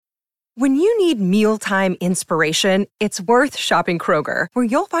When you need mealtime inspiration, it's worth shopping Kroger, where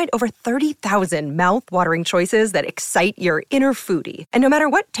you'll find over 30,000 mouth-watering choices that excite your inner foodie. And no matter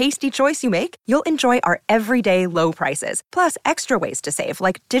what tasty choice you make, you'll enjoy our everyday low prices, plus extra ways to save,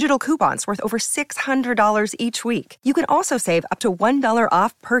 like digital coupons worth over $600 each week. You can also save up to $1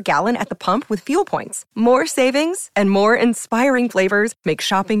 off per gallon at the pump with fuel points. More savings and more inspiring flavors make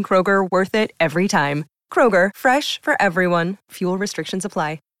shopping Kroger worth it every time. Kroger, fresh for everyone. Fuel restrictions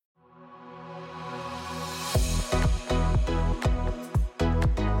apply.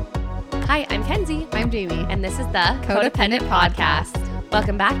 Hi, I'm Kenzie. I'm Jamie. And this is the Codependent Podcast.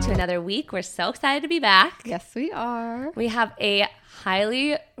 Welcome back to another week. We're so excited to be back. Yes, we are. We have a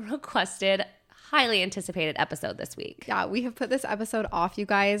highly requested, highly anticipated episode this week. Yeah, we have put this episode off, you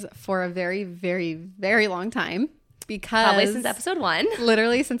guys, for a very, very, very long time. Because probably since episode 1.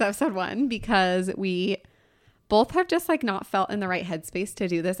 Literally since episode 1, because we both have just like not felt in the right headspace to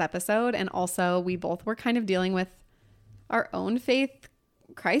do this episode. And also we both were kind of dealing with our own faith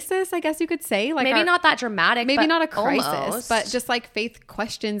crisis, I guess you could say. Like maybe not that dramatic, maybe but not a crisis, almost. But just like faith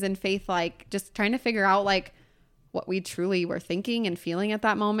questions and faith, like just trying to figure out like what we truly were thinking and feeling at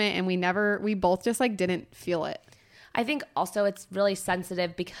that moment. And we both just like didn't feel it. I think also it's really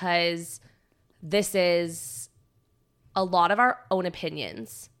sensitive because this is a lot of our own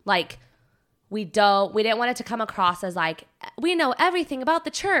opinions. Like we didn't want it to come across as like, we know everything about the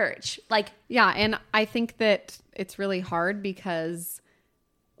church. Like, yeah. And I think that it's really hard because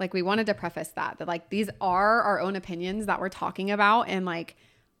like we wanted to preface that like these are our own opinions that we're talking about, and like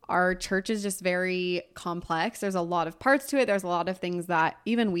our church is just very complex. There's a lot of parts to it. There's a lot of things that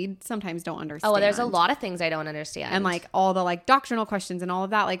even we sometimes don't understand. Oh, there's a lot of things I don't understand. And like all the like doctrinal questions and all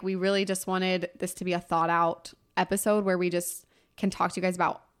of that, like we really just wanted this to be a thought out episode where we just can talk to you guys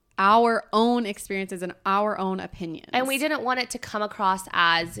about our own experiences and our own opinions. And we didn't want it to come across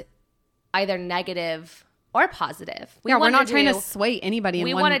as either negative or positive. We're not trying to sway anybody in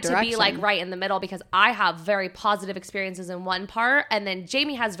one direction. We want it to be like right in the middle, because I have very positive experiences in one part, and then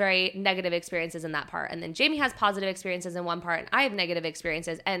Jamie has very negative experiences in that part, and then Jamie has positive experiences in one part, and I have negative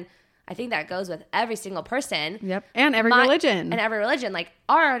experiences. And I think that goes with every single person. Yep. And every religion. And every religion. Like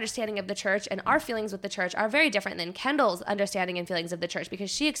our understanding of the church and our feelings with the church are very different than Kendall's understanding and feelings of the church, because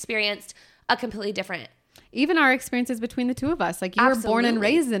she experienced a completely different. Even our experiences between the two of us. Like you were born and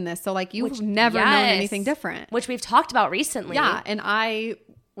raised in this. So like you've never known anything different. Which we've talked about recently. Yeah. And I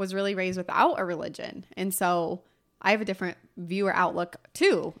was really raised without a religion. And so I have a different view or outlook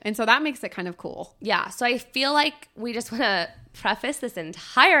too. And so that makes it kind of cool. Yeah. So I feel like we just want to preface this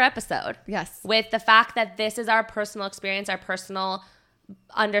entire episode. Yes. With the fact that this is our personal experience, our personal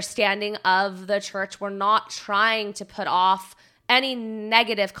understanding of the church. We're not trying to put off any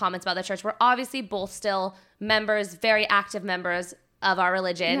negative comments about the church. We're obviously both still members, very active members of our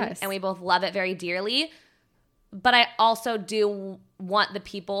religion. Yes. And we both love it very dearly. But I also do want the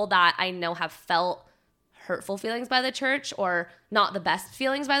people that I know have felt hurtful feelings by the church or not the best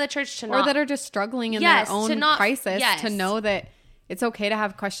feelings by the church to or that are just struggling in their own crisis to know that it's okay to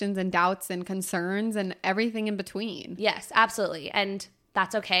have questions and doubts and concerns and everything in between. Yes, absolutely. And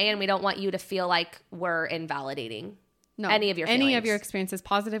that's okay. And we don't want you to feel like we're invalidating any of your feelings. Any of your experiences,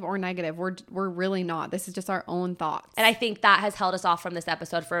 positive or negative. We're really not. This is just our own thoughts. And I think that has held us off from this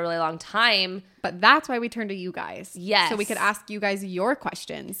episode for a really long time. But that's why we turned to you guys. Yes. So we could ask you guys your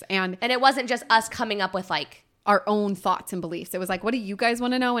questions. And it wasn't just us coming up with like our own thoughts and beliefs. It was like, what do you guys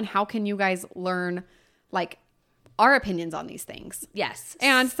want to know? And how can you guys learn like our opinions on these things? Yes.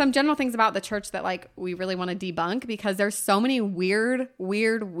 And some general things about the church that like we really want to debunk, because there's so many weird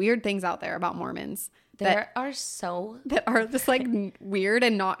things out there about Mormons. That are just like weird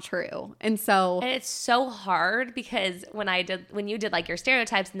and not true. And it's so hard because when you did like your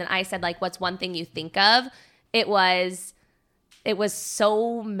stereotypes and then I said like, what's one thing you think of? It was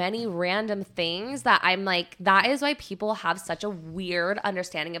so many random things that I'm like, that is why people have such a weird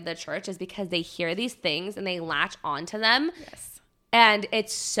understanding of the church, is because they hear these things and they latch onto them. Yes. And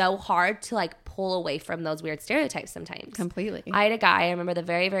it's so hard to like pull away from those weird stereotypes sometimes. Completely. I had a guy, I remember the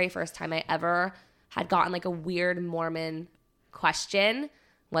very, very first time I ever had gotten like a weird Mormon question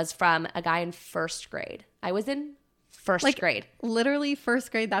was from a guy in first grade. I was in first grade. Literally first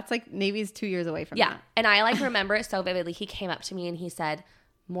grade. That's like Navy's 2 years away from that. Yeah. And I like remember it so vividly. He came up to me and he said,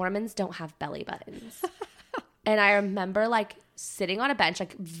 Mormons don't have belly buttons. And I remember like sitting on a bench,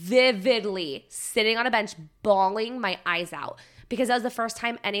 like vividly sitting on a bench, bawling my eyes out. Because that was the first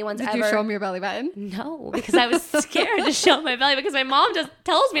time anyone's ever... Did you show him your belly button? No, because I was scared to show my belly, because my mom just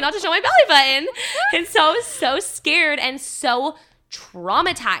tells me not to show my belly button. And so I was so scared and so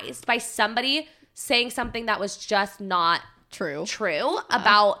traumatized by somebody saying something that was just not true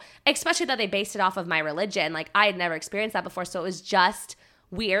about, especially that they based it off of my religion. Like, I had never experienced that before, so it was just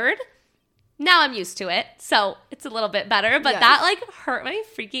weird. Now I'm used to it, so it's a little bit better, but that like hurt my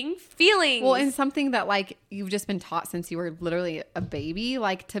freaking feelings. Well, and something that like you've just been taught since you were literally a baby,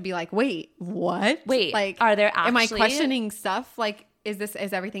 like to be like, wait, what? Wait, like, are there actually? Am I questioning stuff? Like, is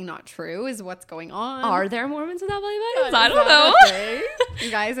everything not true? Is what's going on? Are there Mormons without belly buttons? I don't know.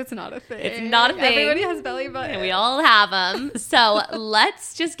 You guys, it's not a thing. It's not a thing. Everybody has belly buttons. And we all have them. So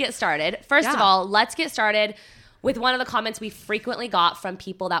let's just get started. First of all, let's get started with one of the comments we frequently got from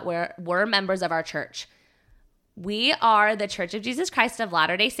people that were members of our church. We are the Church of Jesus Christ of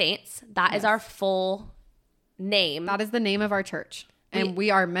Latter-day Saints. That is our full name. That is the name of our church. And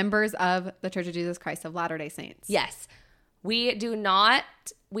we are members of the Church of Jesus Christ of Latter-day Saints. Yes. We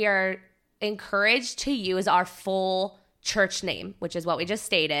are encouraged to use our full church name, which is what we just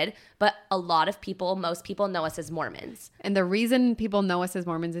stated. But most people know us as Mormons. And the reason people know us as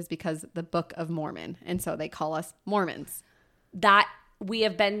Mormons is because the Book of Mormon. And so they call us Mormons. That we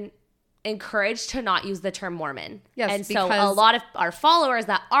have been encouraged to not use the term Mormon. Yes, and so a lot of our followers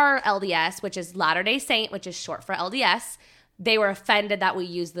that are LDS, which is Latter-day Saint, which is short for LDS, they were offended that we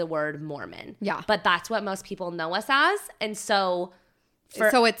use the word Mormon. Yeah. But that's what most people know us as. And so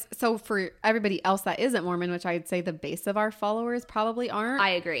for everybody else that isn't Mormon, which I'd say the base of our followers probably aren't. I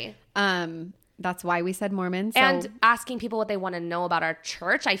agree. That's why we said Mormon. So. And asking people what they want to know about our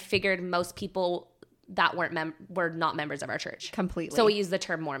church, I figured most people that were not members of our church. Completely. So we use the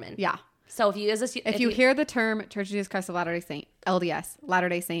term Mormon. Yeah. So if you use this, if you hear the term Church of Jesus Christ of Latter-day Saint, LDS,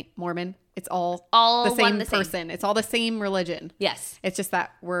 Latter-day Saint, Mormon, it's all the same person. It's all the same religion. Yes. It's just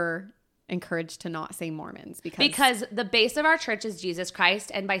that we're encouraged to not say Mormons because the base of our church is Jesus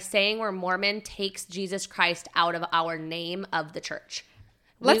Christ, and by saying we're Mormon takes Jesus Christ out of our name of the church.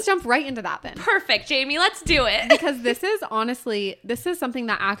 Let's jump right into that then. Perfect, Jamie. Let's do it. Because this is something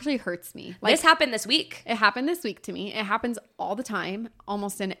that actually hurts me. Like, this happened this week. It happened this week to me. It happens all the time,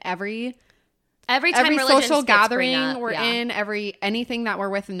 almost in every time social gathering we're in, anything that we're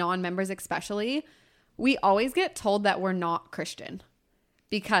with non-members especially. We always get told that we're not Christian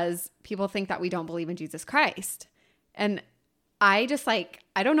because people think that we don't believe in Jesus Christ. And I just I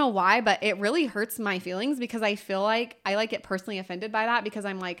don't know why, but it really hurts my feelings because I feel like I get personally offended by that because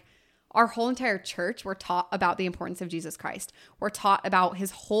I'm like, our whole entire church, we're taught about the importance of Jesus Christ. We're taught about his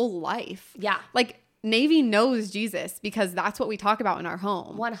whole life. Yeah. Like Navy knows Jesus because that's what we talk about in our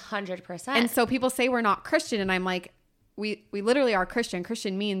home. 100%. And so people say we're not Christian. And I'm like, we literally are Christian.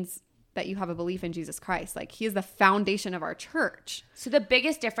 Christian means that you have a belief in Jesus Christ. Like he is the foundation of our church. So the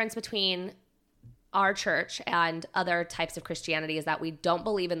biggest difference between our church and other types of Christianity is that we don't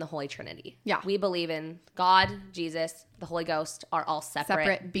believe in the Holy Trinity. Yeah. We believe in God, Jesus, the Holy Ghost are all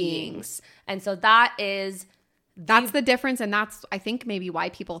separate beings. And so that's the difference. And that's, I think, maybe why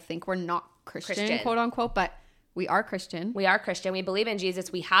people think we're not Christian, quote unquote, but we are Christian. We are Christian. We believe in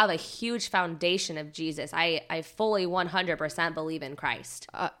Jesus. We have a huge foundation of Jesus. I fully 100% believe in Christ.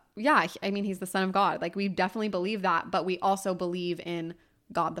 Yeah. I mean, he's the Son of God. Like we definitely believe that, but we also believe in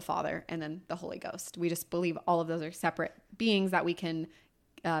God the Father and then the Holy Ghost. We just believe all of those are separate beings that we can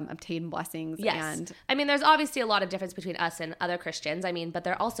obtain blessings. Yes. And I mean, there's obviously a lot of difference between us and other Christians. I mean, but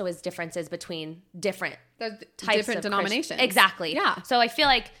there also is differences between different types different of denominations. Exactly. Yeah. So I feel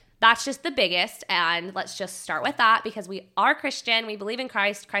like that's just the biggest, and let's just start with that because we are Christian. We believe in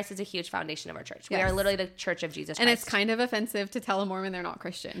Christ. Christ is a huge foundation of our church. We are literally the Church of Jesus Christ. And it's kind of offensive to tell a Mormon they're not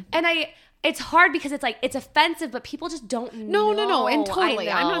Christian. And it's hard because it's offensive, but people just don't know. No. And totally.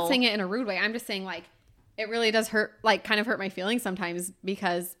 I'm not saying it in a rude way. I'm just saying it really does hurt, kind of hurt my feelings sometimes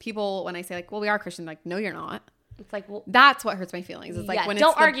because people, when I say well, we are Christian, no, you're not. It's well, that's what hurts my feelings. It's when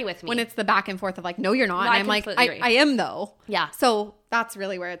don't argue with me. When it's the back and forth of no, you're not. No, and I'm I am though. Yeah. So that's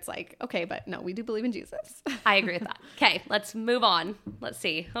really where it's okay, but no, we do believe in Jesus. I agree with that. Okay, let's move on. Let's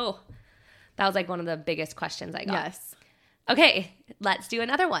see. Oh, that was one of the biggest questions I got. Yes. Okay, let's do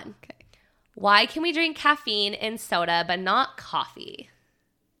another one. Okay. Why can we drink caffeine in soda but not coffee?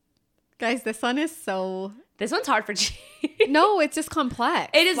 Guys, this one is so... This one's hard for No, it's just complex.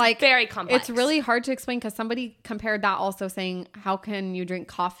 It is very complex. It's really hard to explain because somebody compared that also saying, how can you drink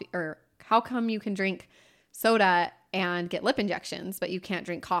coffee or how come you can drink soda and get lip injections, but you can't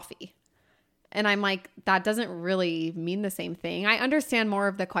drink coffee? And I'm that doesn't really mean the same thing. I understand more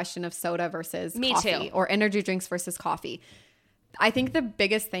of the question of soda versus coffee too. Or energy drinks versus coffee. I think the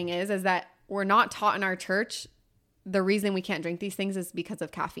biggest thing is that we're not taught in our church the reason we can't drink these things is because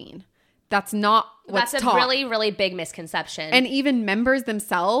of caffeine. That's not what's taught. That's a really, really big misconception. And even members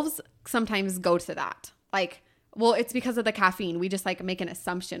themselves sometimes go to that. Well, it's because of the caffeine. We just like make an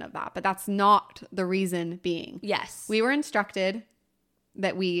assumption of that, but that's not the reason being. Yes. We were instructed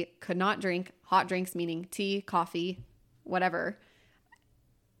that we could not drink hot drinks, meaning tea, coffee, whatever.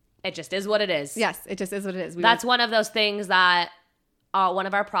 It just is what it is. Yes, it just is what it is. That's one of those things that one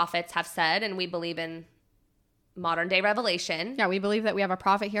of our prophets have said, and we believe in modern day revelation. Yeah, we believe that we have a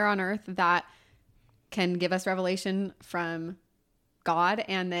prophet here on earth that can give us revelation from God,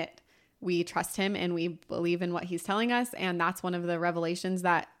 and that we trust him and we believe in what he's telling us. And that's one of the revelations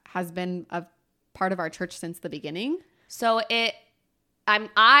that has been a part of our church since the beginning. So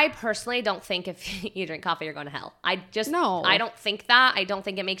I personally don't think if you drink coffee, you're going to hell. I don't think that. I don't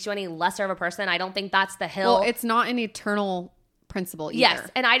think it makes you any lesser of a person. I don't think that's the hill. Well, it's not an eternal principle either. Yes.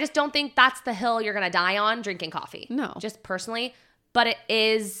 And I just don't think that's the hill you're going to die on, drinking coffee. No. Just personally. But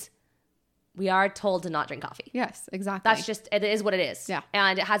we are told to not drink coffee. Yes, exactly. It is what it is. Yeah.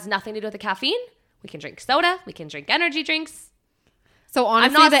 And it has nothing to do with the caffeine. We can drink soda. We can drink energy drinks. So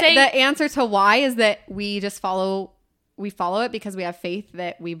honestly, the answer to why is that we just follow it because we have faith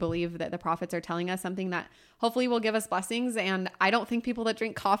that we believe that the prophets are telling us something that hopefully will give us blessings. And I don't think people that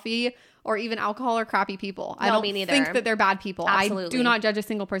drink coffee or even alcohol are crappy people. I don't think that they're bad people. Absolutely. I do not judge a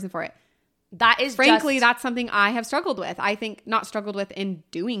single person for it. Frankly, that's something I have struggled with. I think not struggled with in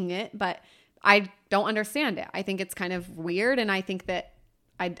doing it, but I don't understand it. I think it's kind of weird, and I think that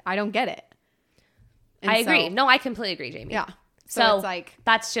I don't get it. And I agree. No, I completely agree, Jamie. Yeah. So it's like,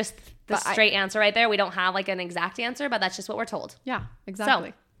 that's just the straight answer right there. We don't have like an exact answer, but that's just what we're told. Yeah,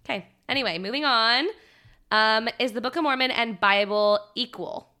 exactly. So, okay. Anyway, moving on. Is the Book of Mormon and Bible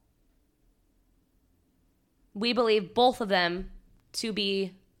equal? We believe both of them to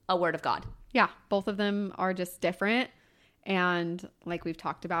be a word of God. Yeah, both of them are just different. And like we've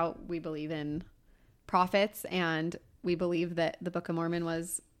talked about, we believe in prophets, and we believe that the Book of Mormon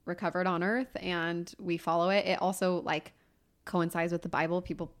was recovered on earth, and we follow it. It also like coincides with the Bible.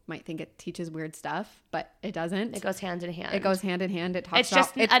 People might think it teaches weird stuff, but it doesn't. It goes hand in hand. It goes hand in hand. It talks it's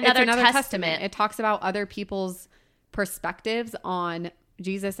just another testament. It talks about other people's perspectives on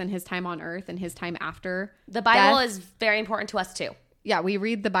Jesus and his time on earth and his time after. The Bible is very important to us too. Yeah, we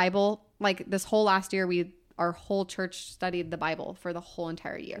read the Bible. Like this whole last year, our whole church studied the Bible for the whole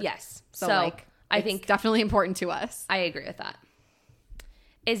entire year. Yes. So like, I think definitely important to us. I agree with that.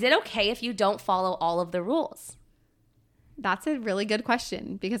 Is it okay if you don't follow all of the rules? That's a really good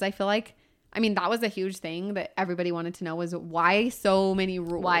question, because I feel like, that was a huge thing that everybody wanted to know, was why so many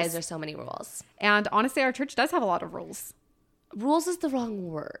rules? Why is there so many rules? And honestly, our church does have a lot of rules. Rules is the wrong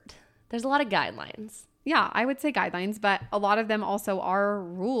word. There's a lot of guidelines. Yeah, I would say guidelines, but a lot of them also are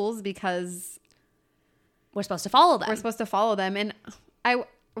rules because we're supposed to follow them. And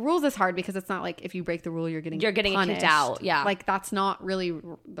rules is hard because it's not like if you break the rule, you're getting punished. Kicked out. Yeah. Like that's not really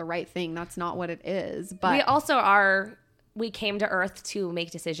the right thing. That's not what it is. But we also we came to earth to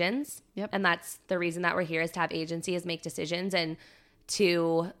make decisions. Yep. And that's the reason that we're here, is to have agency, is make decisions and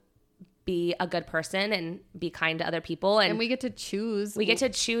to be a good person and be kind to other people. And we get to choose. We get to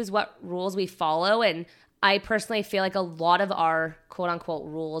choose what rules we follow. And I personally feel like a lot of our quote unquote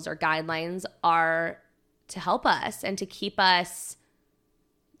rules or guidelines are to help us and to keep us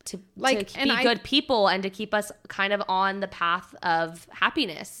to be good people and to keep us kind of on the path of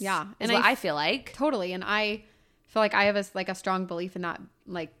happiness. Yeah. And I feel like. Totally. And I feel like I have a strong belief in that,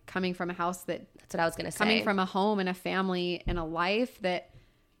 like coming from a house that's what I was going to say. Coming from a home and a family and a life that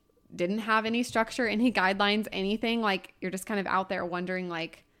didn't have any structure, any guidelines, anything. Like you're just kind of out there wondering,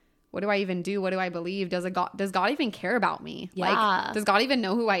 like, what do I even do? What do I believe? Does God even care about me? Yeah. Like, does God even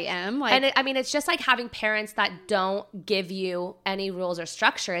know who I am? Like, and it's just like having parents that don't give you any rules or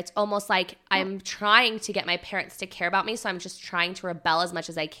structure. It's almost like I'm trying to get my parents to care about me, so I'm just trying to rebel as much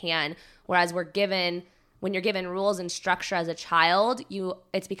as I can. Whereas when you're given rules and structure as a child,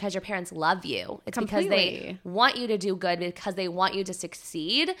 it's because your parents love you. It's Completely. because they want you to do good, because they want you to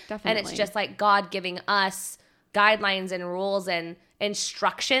succeed. Definitely. And it's just like God giving us guidelines and rules and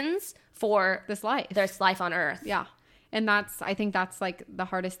instructions for this life on earth. Yeah. And I think that's like the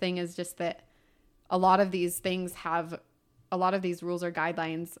hardest thing, is just that a lot of these things a lot of these rules or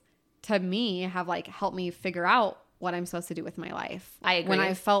guidelines to me have like helped me figure out what I'm supposed to do with my life. I agree. When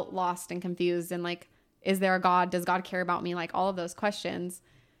I felt lost and confused and like, is there a God? Does God care about me? Like all of those questions,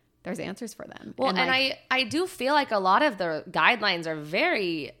 there's answers for them. Well, and I do feel like a lot of the guidelines are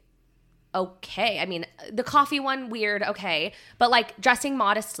very okay. The coffee one, weird, okay. But like dressing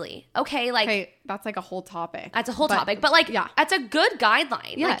modestly, okay. Like, okay, that's like a whole topic. That's a whole topic. But like, yeah, that's a good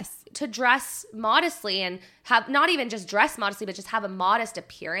guideline. Yes. Like, to dress modestly and have not even just dress modestly, but just have a modest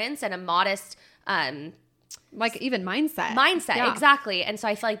appearance and a modest like even mindset. Yeah. Exactly. And so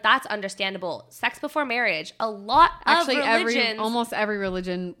I feel like that's understandable. Sex before marriage, a lot of religions. Almost every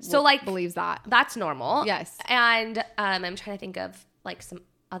religion believes that. That's normal. Yes. And I'm trying to think of like some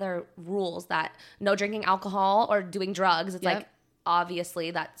other rules that no drinking alcohol or doing drugs. It's like,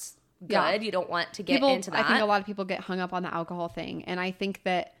 obviously that's good. Yeah. You don't want to get into that. I think a lot of people get hung up on the alcohol thing. And I think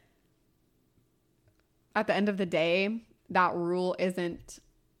that at the end of the day, that rule isn't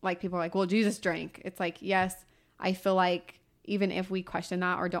like people are like, well, Jesus drank. It's like, yes, I feel like even if we question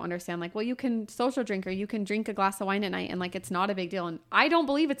that or don't understand, like, well, you can social drink or you can drink a glass of wine at night and like it's not a big deal. And I don't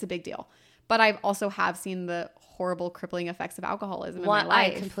believe it's a big deal. But I've also have seen the horrible crippling effects of alcoholism in my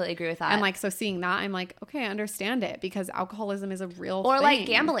life. I completely agree with that. And like, so seeing that, I'm like, okay, I understand it because alcoholism is a real thing. Or like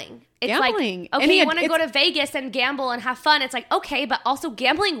gambling. It's gambling. Like, okay, you want to go to Vegas and gamble and have fun. It's like, okay, but also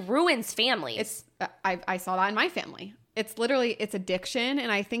gambling ruins families. I saw that in my family. It's literally, it's addiction.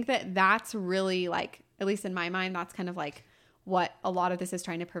 And I think that that's really like, at least in my mind, that's kind of like what a lot of this is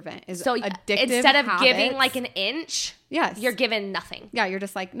trying to prevent is so addictive instead of habits. Giving like an inch, yes, you're given nothing. Yeah, you're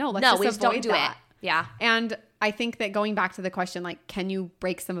just like, no, we just don't do that. It. Yeah. And I think that going back to the question, like, can you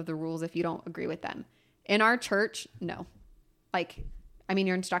break some of the rules if you don't agree with them? In our church, no. Like, I mean,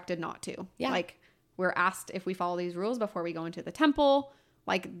 you're instructed not to. Yeah. Like, we're asked if we follow these rules before we go into the temple.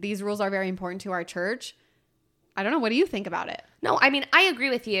 Like, these rules are very important to our church. I don't know. What do you think about it? No, I mean, I agree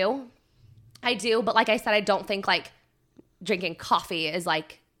with you. I do. But like I said, I don't think like drinking coffee is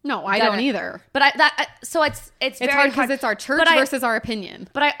like. No, I don't either. But so it's very hard because it's our church versus our opinion.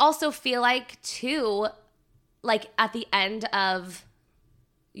 But I also feel like too, like at the end of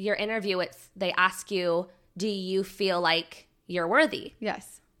your interview, they ask you, do you feel like you're worthy?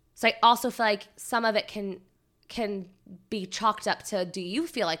 Yes. So I also feel like some of it can be chalked up to, do you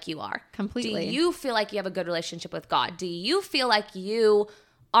feel like you are? Completely. Do you feel like you have a good relationship with God? Do you feel like you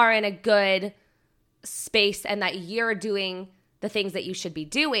are in a good space and that you're doing the things that you should be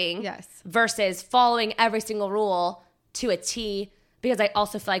doing? Yes. Versus following every single rule to a T, because I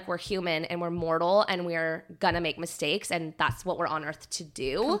also feel like we're human and we're mortal and we're gonna make mistakes and that's what we're on earth to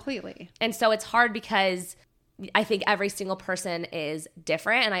do. Completely. And so it's hard because I think every single person is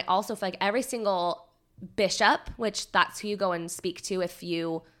different. And I also feel like every single bishop, which that's who you go and speak to if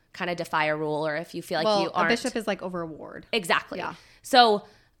you kind of defy a rule or if you feel like you aren't. A bishop is like over a ward. Exactly. Yeah. So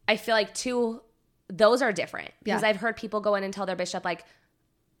I feel like those are different because Yeah. I've heard people go in and tell their bishop like,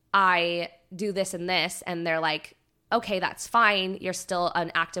 I do this and this, and they're like, okay, that's fine. You're still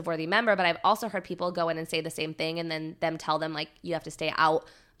an active worthy member. But I've also heard people go in and say the same thing and then them tell them like, you have to stay out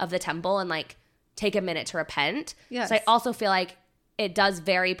of the temple and like take a minute to repent. Yes. So I also feel like it does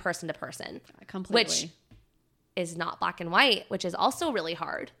vary person to person. Completely. Which is not black and white, which is also really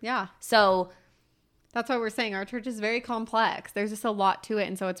hard. Yeah. So that's why we're saying our church is very complex. There's just a lot to it.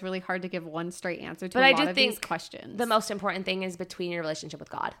 And so it's really hard to give one straight answer to a lot of these questions. The most important thing is between your relationship with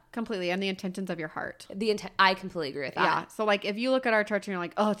God. Completely. And the intentions of your heart. I completely agree with that. Yeah. So like if you look at our church and you're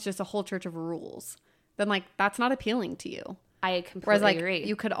like, oh, it's just a whole church of rules, then like that's not appealing to you. I completely Whereas like agree.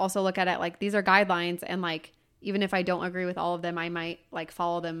 you could also look at it like these are guidelines and like even if I don't agree with all of them, I might like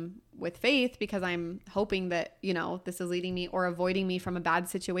follow them with faith because I'm hoping that, you know, this is leading me or avoiding me from a bad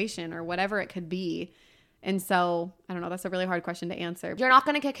situation or whatever it could be. And so, I don't know, that's a really hard question to answer. You're not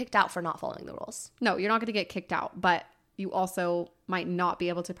going to get kicked out for not following the rules. No, you're not going to get kicked out, but you also might not be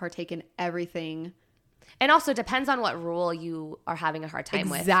able to partake in everything. And also depends on what rule you are having a hard time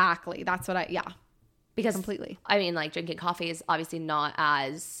with. Exactly. That's what because completely. I mean, like drinking coffee is obviously not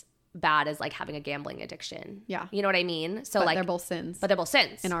as bad as like having a gambling addiction. Yeah. You know what I mean? So but like they're both sins. But they're both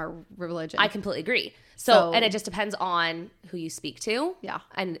sins. In our religion. I completely agree. So and it just depends on who you speak to. Yeah.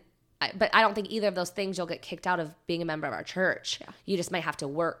 But I don't think either of those things you'll get kicked out of being a member of our church. Yeah. You just might have to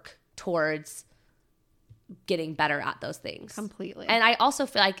work towards getting better at those things. Completely. And I also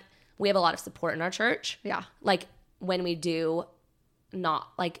feel like we have a lot of support in our church. Yeah. Like when we do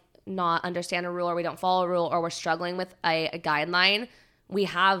not understand a rule or we don't follow a rule or we're struggling with a guideline, we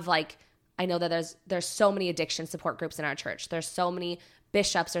have like, I know that there's so many addiction support groups in our church. There's so many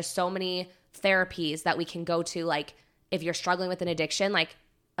bishops. There's so many therapies that we can go to. Like if you're struggling with an addiction, like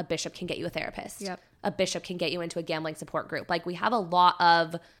a bishop can get you a therapist. Yep. A bishop can get you into a gambling support group. Like we have a lot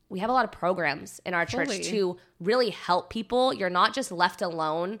of programs in our church to really help people. You're not just left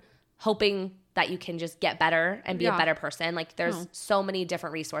alone hoping that you can just get better and be a better person. Like there's so many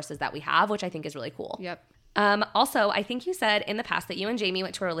different resources that we have, which I think is really cool. Yep. Also, I think you said in the past that you and Jamie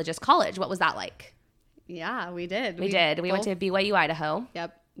went to a religious college. What was that like? Yeah, we did. We did. We went to BYU, Idaho.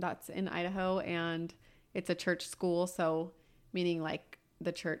 Yep. That's in Idaho. And it's a church school. So meaning like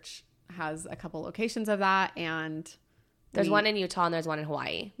the church has a couple locations of that. And there's one in Utah and there's one in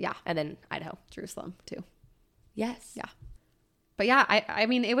Hawaii. Yeah. And then Idaho. Jerusalem too. Yes. Yeah. But yeah, I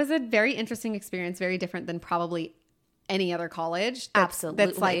mean, it was a very interesting experience, very different than probably any other college. Absolutely.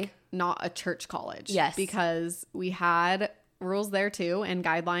 That's like not a church college. Yes. Because we had rules there too and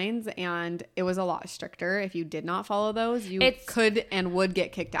guidelines, and it was a lot stricter. If you did not follow those, you could and would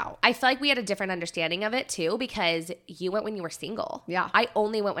get kicked out. I feel like we had a different understanding of it too, because you went when you were single. Yeah. I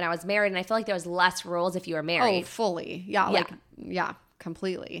only went when I was married, and I feel like there was less rules if you were married. Oh, fully. Yeah. Like, yeah,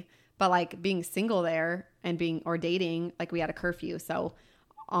 completely. But like being single there and or dating, like we had a curfew. So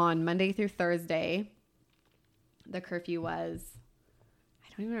on Monday through Thursday, the curfew was, I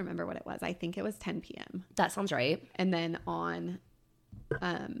don't even remember what it was. I think it was 10 p.m. That sounds right. And then on,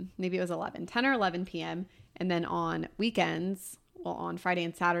 maybe it was 10 or 11 p.m. And then on weekends, well, on Friday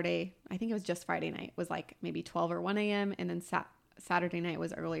and Saturday, I think it was just Friday night, was like maybe 12 or 1 a.m. And then Saturday night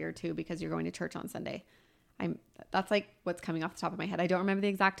was earlier too, because you're going to church on Sunday. That's like what's coming off the top of my head. I don't remember the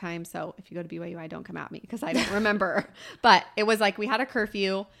exact time. So if you go to BYU, don't come at me because I don't remember. But it was like we had a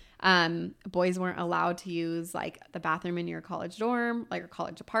curfew. Boys weren't allowed to use like the bathroom in your college dorm, like your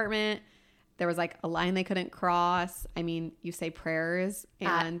college apartment. There was like a line they couldn't cross. I mean, you say prayers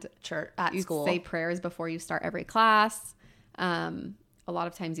and at school. Say prayers before you start every class. A lot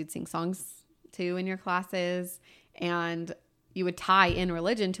of times you'd sing songs too in your classes, and you would tie in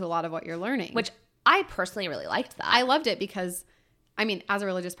religion to a lot of what you're learning, which I personally really liked that. I loved it because, I mean, as a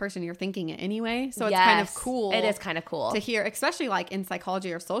religious person, you're thinking it anyway. So it's kind of cool. It is kind of cool to hear, especially like in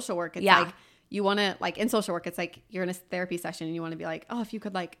psychology or social work. It's like you want to, like in social work, it's like you're in a therapy session and you want to be like, oh, if you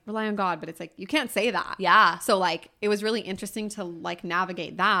could like rely on God. But it's like, you can't say that. Yeah. So like, it was really interesting to like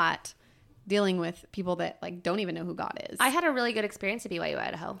navigate that, dealing with people that like don't even know who God is. I had a really good experience at BYU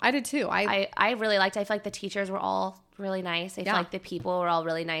Idaho. I did too. I really liked it. I feel like the teachers were all really nice. I feel like the people were all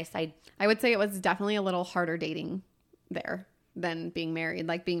really nice. I would say it was definitely a little harder dating there than being married.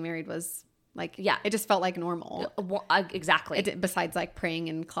 Like being married was like, it just felt like normal. Exactly. Besides like praying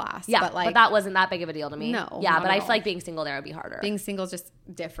in class. Yeah, but, like, but that wasn't that big of a deal to me. No. Yeah, but I feel like being single there would be harder. Being single is just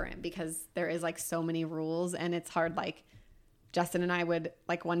different because there is like so many rules, and it's hard. Like Justin and I would,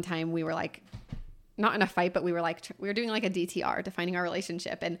 like one time we were like, not in a fight, but we were like, we were doing like a DTR, defining our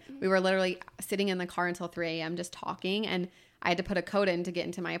relationship. And we were literally sitting in the car until 3 a.m. just talking. And I had to put a code in to get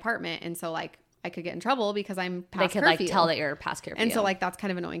into my apartment. And so like I could get in trouble because I'm past curfew. They could like tell that you're past curfew. And so like that's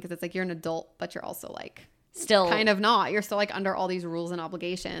kind of annoying because it's like you're an adult, but you're also like still kind of not. You're still like under all these rules and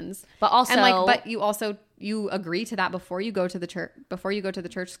obligations. But also, and like, but you agree to that before you go to the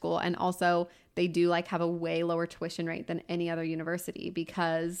church school. And also they do like have a way lower tuition rate than any other university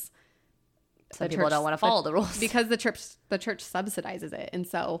because some people don't want to follow the rules because the church subsidizes it. And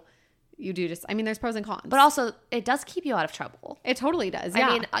so you do just, I mean, there's pros and cons. But also it does keep you out of trouble. It totally does. Yeah.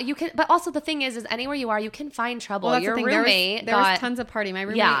 I mean, you can, but also the thing is anywhere you are, you can find trouble. Well, that's your the thing. roommate there was tons of party. My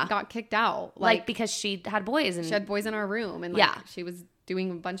roommate got kicked out. Like because she had boys and she had boys in our room and like she was doing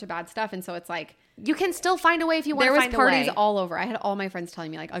a bunch of bad stuff. And so it's like, you can still find a way if you want to find a way. There was parties all over. I had all my friends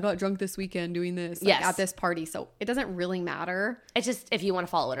telling me like, I got drunk this weekend doing this at this party. So it doesn't really matter. It's just if you want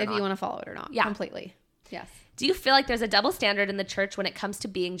to follow it or not. If you want to follow it or not. Yeah. Completely. Yes. Do you feel like there's a double standard in the church when it comes to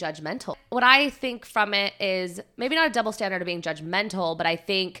being judgmental? What I think from it is maybe not a double standard of being judgmental, but I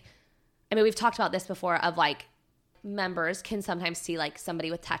mean, we've talked about this before of like members can sometimes see like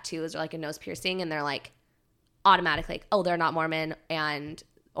somebody with tattoos or like a nose piercing and they're like automatically like, oh, they're not Mormon,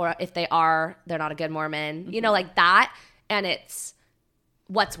 or if they are, they're not a good Mormon, you know, like that. And it's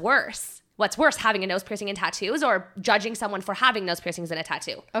what's worse? What's worse, having a nose piercing and tattoos or judging someone for having nose piercings and a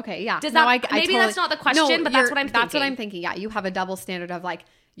tattoo? Okay, yeah. Does that, maybe that's not the question, but that's what I'm thinking. That's what I'm thinking. Yeah, you have a double standard of like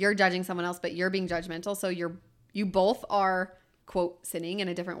you're judging someone else, but you're being judgmental. So you both are, quote, sinning in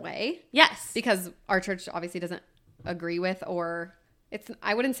a different way. Yes. Because our church obviously doesn't agree with, or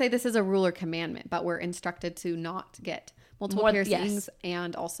I wouldn't say this is a rule or commandment, but we're instructed to not get multiple piercings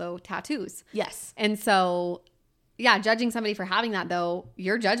and also tattoos. Yes. And so... yeah, judging somebody for having that, though,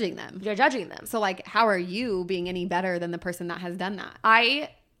 you're judging them. You're judging them. So, like, how are you being any better than the person that has done that? I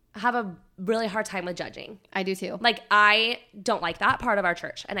have a really hard time with judging. I do, too. Like, I don't like that part of our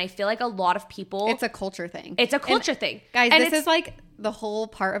church. And I feel like a lot of people... it's a culture thing. It's a culture thing. Guys, this is, like, the whole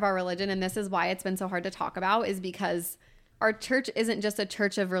part of our religion, and this is why it's been so hard to talk about, is because our church isn't just a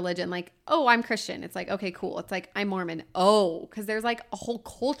church of religion. Like, oh, I'm Christian. It's like, okay, cool. It's like, I'm Mormon. Oh, because there's, like, a whole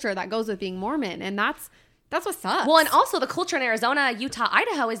culture that goes with being Mormon, and that's what sucks. Well, and also the culture in Arizona, Utah,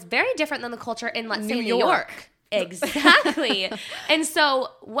 Idaho is very different than the culture in, let's say, New York. Exactly. And so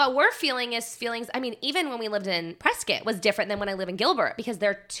what we're feeling is feelings, I mean, even when we lived in Prescott was different than when I live in Gilbert because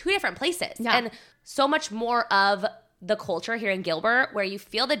they're two different places. Yeah. And so much more of the culture here in Gilbert where you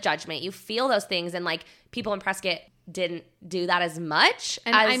feel the judgment, you feel those things. And like people in Prescott didn't do that as much.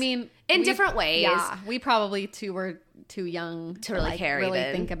 And I mean, in different ways. Yeah, we probably were too young to really care, really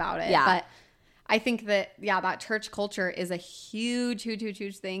think about it. Yeah. But I think that, that church culture is a huge, huge, huge,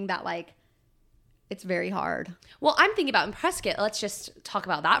 huge thing that like, it's very hard. Well, I'm thinking about in Prescott. Let's just talk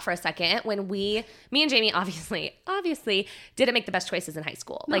about that for a second. When me and Jamie obviously didn't make the best choices in high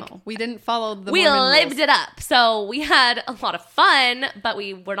school. No, like we didn't follow the we Mormon lived rules. it up. So we had a lot of fun, but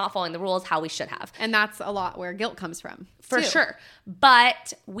we were not following the rules how we should have. And that's a lot where guilt comes from. For too. sure.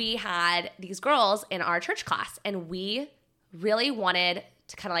 But we had these girls in our church class, and we really wanted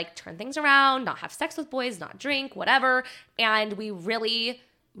to kind of like turn things around, not have sex with boys, not drink, whatever. And we really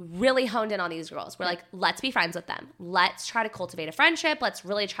honed in on these girls. We're like, let's be friends with them. Let's try to cultivate a friendship. Let's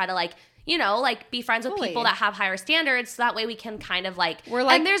really try to like, be friends with people that have higher standards. So that way we can kind of like,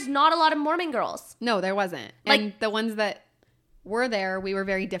 and there's not a lot of Mormon girls. No, there wasn't. Like, and the ones that were there, we were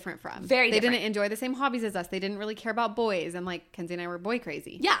very different from. They didn't enjoy the same hobbies as us. They didn't really care about boys. And like Kenzie and I were boy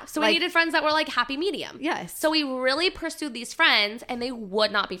crazy. Yeah. So we needed friends that were like happy medium. Yes. So we really pursued these friends, and they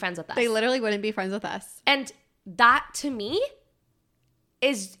would not be friends with us. They literally wouldn't be friends with us. And that to me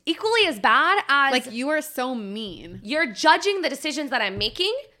is equally as bad as like, you are so mean. You're judging the decisions that I'm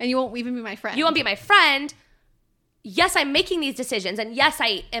making. And you won't even be my friend. You won't be my friend. Yes, I'm making these decisions. And yes,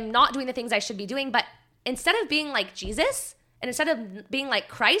 I am not doing the things I should be doing. But instead of being like Jesus and instead of being like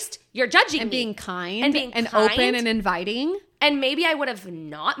Christ, you're judging me. And being kind. And open and inviting. And maybe I would have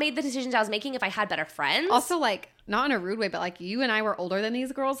not made the decisions I was making if I had better friends. Also, like, not in a rude way, but like you and I were older than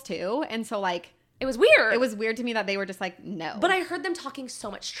these girls too. And so like, it was weird. It was weird to me that they were just like, no. But I heard them talking so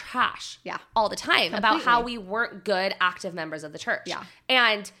much trash all the time about how we weren't good, active members of the church. Yeah.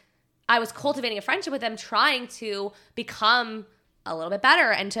 And I was cultivating a friendship with them, trying to become a little bit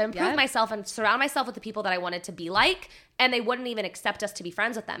better and to improve myself and surround myself with the people that I wanted to be like. And they wouldn't even accept us to be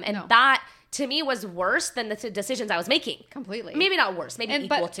friends with them. And that, to me, was worse than the decisions I was making. Completely. Maybe not worse, maybe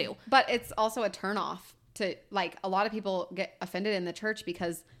equal to. But it's also a turnoff to, like, a lot of people get offended in the church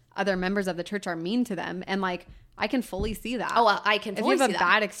because other members of the church are mean to them. And like, I can fully see that. Oh, well, I can fully see that. If you have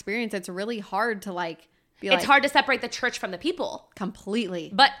a bad experience, it's really hard to like be it's hard to separate the church from the people.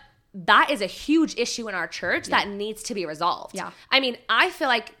 Completely. But that is a huge issue in our church that needs to be resolved. Yeah. I mean, I feel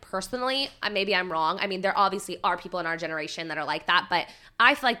like personally, maybe I'm wrong. I mean, there obviously are people in our generation that are like that, but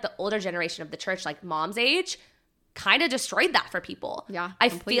I feel like the older generation of the church, like mom's age, kind of destroyed that for people. Yeah, I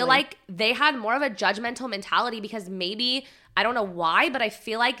feel like they had more of a judgmental mentality because maybe, I don't know why, but I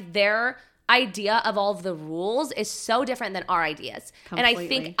feel like their idea of all of the rules is so different than our ideas. Completely. And I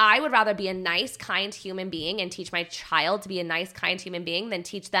think I would rather be a nice, kind human being and teach my child to be a nice, kind human being than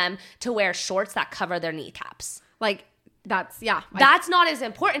teach them to wear shorts that cover their kneecaps. Like, that's not as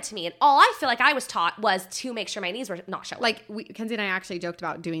important to me. And all I feel like I was taught was to make sure my knees were not showing. Like, Kenzie and I actually joked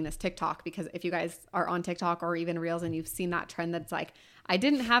about doing this TikTok because if you guys are on TikTok or even Reels and you've seen that trend that's like, I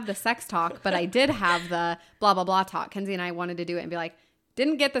didn't have the sex talk, but I did have the blah, blah, blah talk. Kenzie and I wanted to do it and be like,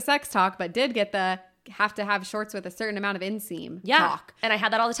 didn't get the sex talk, but did get the have to have shorts with a certain amount of inseam talk. And I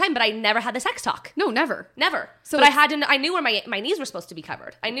had that all the time, but I never had the sex talk. No, never. So but I knew where my knees were supposed to be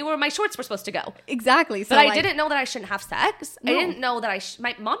covered. I knew where my shorts were supposed to go. Exactly. So but I didn't know that I shouldn't have sex. No. I didn't know that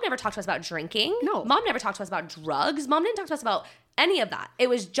my mom never talked to us about drinking. No. Mom never talked to us about drugs. Mom didn't talk to us about any of that. It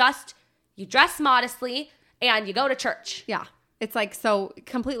was just you dress modestly and you go to church. Yeah. It's like so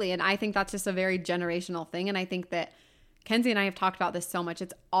completely. And I think that's just a very generational thing. And I think that Kenzie and I have talked about this so much.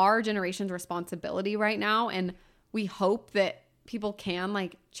 It's our generation's responsibility right now. And we hope that people can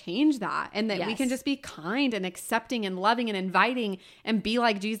like change that and that we can just be kind and accepting and loving and inviting and be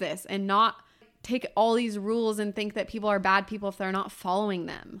like Jesus and not take all these rules and think that people are bad people if they're not following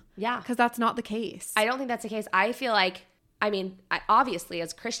them. Yeah. Because that's not the case. I don't think that's the case. I feel like, obviously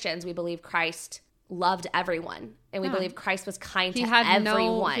as Christians, we believe Christ loved everyone. And we believe Christ was kind to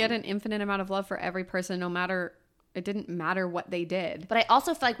everyone. He had an infinite amount of love for every person, no matter, it didn't matter what they did. But I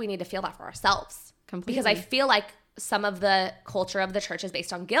also feel like we need to feel that for ourselves. Completely. Because I feel like some of the culture of the church is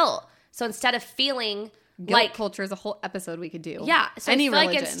based on guilt. So instead of feeling guilt culture is a whole episode we could do. Yeah. So Any I feel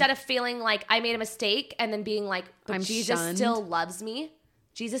religion. like instead of feeling like I made a mistake and then being like, but I'm Jesus shunned. still loves me.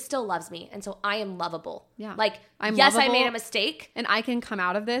 Jesus still loves me. And so I am lovable. Yeah. Like, I'm yes, lovable, I made a mistake. And I can come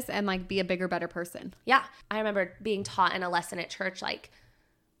out of this and like be a bigger, better person. Yeah. I remember being taught in a lesson at church, like,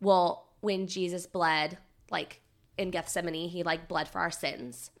 well, when Jesus bled, like in Gethsemane, he like bled for our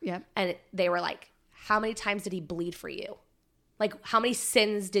sins. Yep. And they were like, how many times did he bleed for you? Like, how many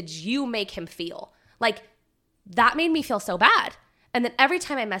sins did you make him feel? Like, that made me feel so bad. And then every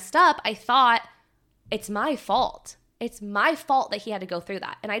time I messed up, I thought, it's my fault. It's my fault that he had to go through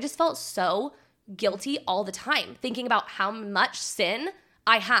that. And I just felt so guilty all the time, thinking about how much sin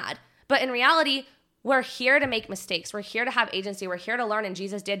I had. But in reality, we're here to make mistakes. We're here to have agency. We're here to learn, and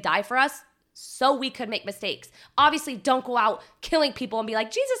Jesus did die for us so we could make mistakes. Obviously, don't go out killing people and be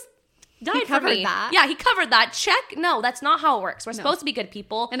like, Jesus died for me. That. Yeah, he covered that. Check. No, that's not how it works. We're supposed to be good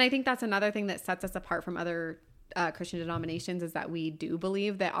people. And I think that's another thing that sets us apart from other Christian denominations is that we do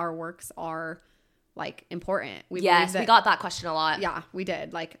believe that our works are like important. We yes, we got that question a lot. Yeah, we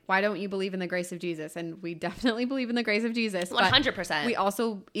did. Like, why don't you believe in the grace of Jesus? And we definitely believe in the grace of Jesus. 100%. We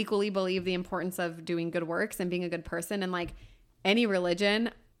also equally believe the importance of doing good works and being a good person. And like any religion,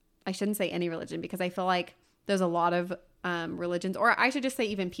 I shouldn't say any religion because I feel like there's a lot of religions, or I should just say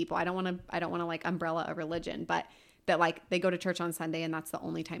even people. I don't want to like umbrella a religion, but that like they go to church on Sunday and that's the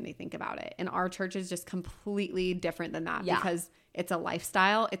only time they think about it. And our church is just completely different than that because it's a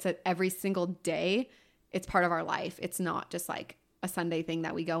lifestyle. It's every single day. It's part of our life. It's not just like a Sunday thing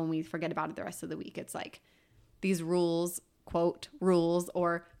that we go and we forget about it the rest of the week. It's like these rules, quote, rules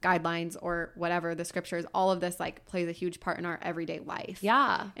or guidelines or whatever, the scriptures, all of this like plays a huge part in our everyday life.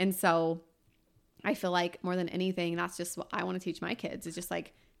 Yeah. And so I feel like more than anything, that's just what I want to teach my kids is just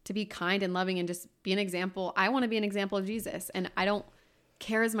like to be kind and loving and just be an example. I want to be an example of Jesus. And I don't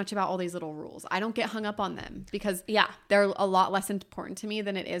care as much about all these little rules. I don't get hung up on them because they're a lot less important to me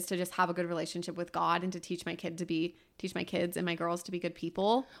than it is to just have a good relationship with God and to teach my kids and my girls to be good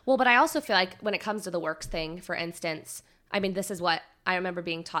people. Well, but I also feel like when it comes to the works thing, for instance, I mean, this is what I remember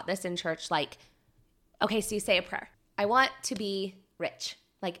being taught this in church. Like, okay, so you say a prayer. I want to be rich.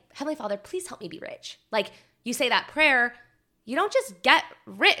 Like, Heavenly Father, please help me be rich. Like, you say that prayer, you don't just get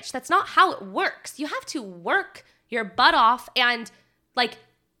rich. That's not how it works. You have to work your butt off and like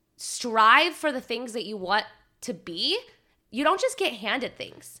strive for the things that you want to be. You don't just get handed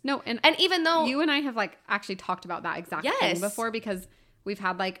things. No, and even though you and I have like actually talked about that exact thing before because we've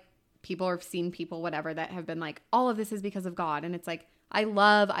had like people or seen people, whatever, that have been like, all of this is because of God. And it's like, I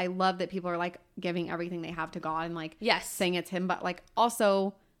love that people are like giving everything they have to God and like saying it's him, but like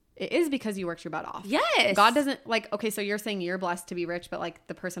also it is because you worked your butt off. Yes. God doesn't like, okay, so you're saying you're blessed to be rich, but like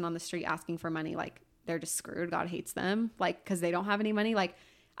the person on the street asking for money, like they're just screwed. God hates them like because they don't have any money. Like,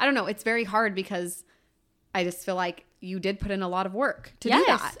 I don't know. It's very hard because I just feel like you did put in a lot of work to do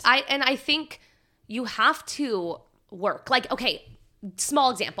that. I think you have to work. Like, okay,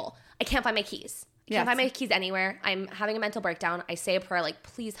 small example. I can't find my keys. I can't find my keys anywhere. I'm having a mental breakdown. I say a prayer like,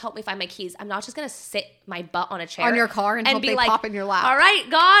 please help me find my keys. I'm not just going to sit my butt on a chair. On your car and hope be they like, pop in your lap. All right,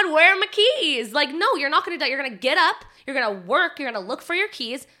 God, where are my keys? Like, no, you're not going to do that. You're going to get up. You're going to work. You're going to look for your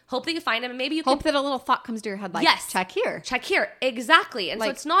keys. Hope that you find them. And maybe you hope that a little thought comes to your head like, check here. Check here. Exactly. And like,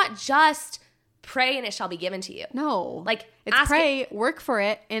 so it's not just pray and it shall be given to you. No. Like, it's pray, work for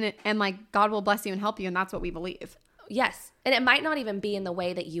it, and like God will bless you and help you. And that's what we believe. Yes. And it might not even be in the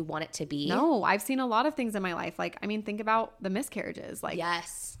way that you want it to be. No, I've seen a lot of things in my life. Like, I mean, think about the miscarriages. Like,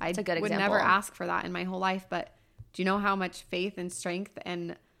 yes, that's a good example. I would never ask for that in my whole life. But do you know how much faith and strength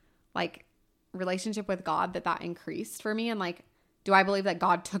and like relationship with God that increased for me? And like, do I believe that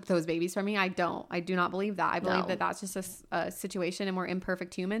God took those babies from me? I don't. I do not believe that. I believe that that's just a situation and we're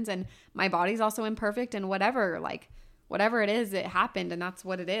imperfect humans and my body's also imperfect and whatever it is, it happened and that's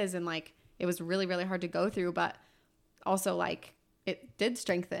what it is. And like, it was really, really hard to go through, but also like it did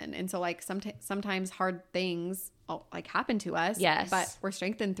strengthen. And so like sometimes hard things like happen to us, but we're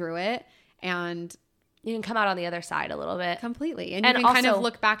strengthened through it and you can come out on the other side a little bit. Completely. And you can also kind of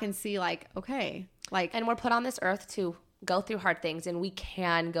look back and see like, okay, like, and we're put on this earth to go through hard things and we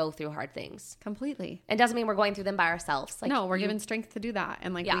can go through hard things. Completely. It doesn't mean we're going through them by ourselves. Like, no, we're given strength to do that.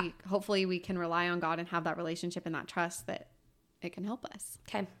 And like, hopefully we can rely on God and have that relationship and that trust that it can help us.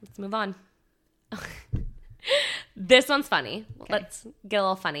 Okay, let's move on. This one's funny. Okay. Let's get a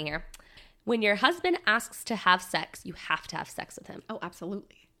little funny here. When your husband asks to have sex, you have to have sex with him. Oh,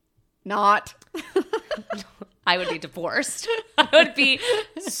 absolutely. Not. I would be divorced. I would be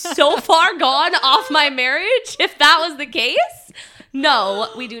so far gone off my marriage if that was the case. No,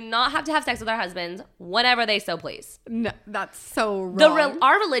 we do not have to have sex with our husbands whenever they so please. No, that's so wrong.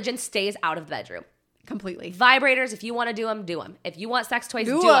 Our religion stays out of the bedroom. Completely. Vibrators, if you want to do them, do them. If you want sex toys,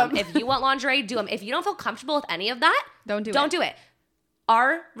 do them. If you want lingerie, do them. If you don't feel comfortable with any of that, don't do it.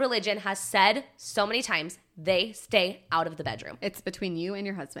 Our religion has said so many times they stay out of the bedroom. It's between you and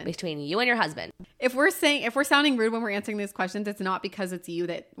your husband. Between you and your husband. If we're sounding rude when we're answering these questions, it's not because it's you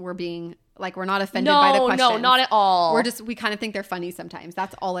that we're being like, we're not offended by the questions. No, not at all. We kind of think they're funny sometimes.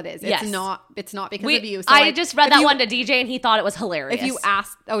 That's all it is. It's not because of you. So I just read that one to DJ and he thought it was hilarious. If you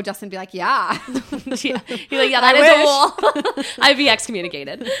asked, Justin be like, yeah. He's like, yeah, that is a rule. I'd be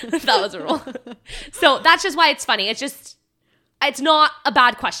excommunicated if that was a rule. So that's just why it's funny. It's just, it's not a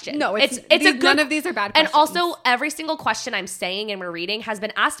bad question. No, it's a good. None of these are bad questions. And also, every single question I'm saying and we're reading has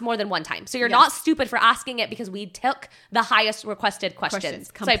been asked more than one time. So you're not stupid for asking it because we took the highest requested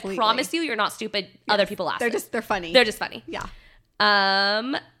questions. So I promise you're not stupid. Yes. Other people ask. They're funny. They're just funny. Yeah.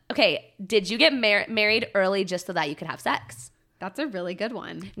 Okay. Did you get married early just so that you could have sex? That's a really good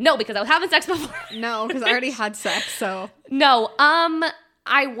one. No, because I was having sex before. No, because I already had sex. So no.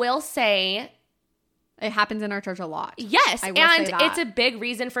 I will say. It happens in our church a lot. Yes, and it's a big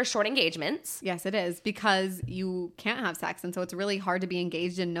reason for short engagements. Yes, it is, because you can't have sex, and so it's really hard to be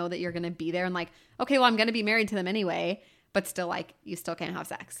engaged and know that you're going to be there and like, okay, well, I'm going to be married to them anyway, but still, like, you still can't have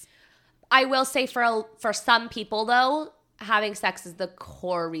sex. I will say for some people, though, having sex is the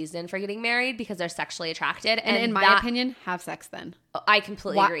core reason for getting married because they're sexually attracted. And in my opinion, have sex then. I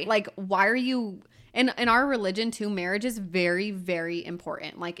completely agree. Like, why are you... In our religion, too, marriage is very, very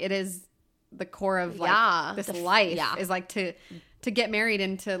important. Like, it is... the core of like this life is like to get married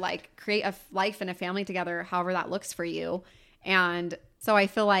and to like create a life and a family together, however that looks for you. And so I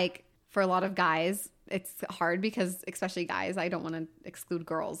feel like for a lot of guys, it's hard because, especially guys, I don't want to exclude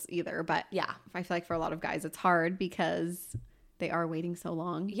girls either, but I feel like for a lot of guys, it's hard because they are waiting so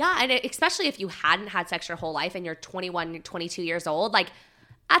long. Yeah. And especially if you hadn't had sex your whole life and you're 21, 22 years old, like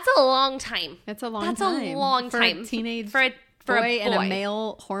that's a long time. It's a long time. That's a long time. For a teenage for a boy and a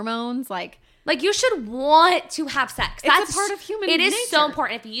male, hormones, like you should want to have sex. It's a part of human nature. It is so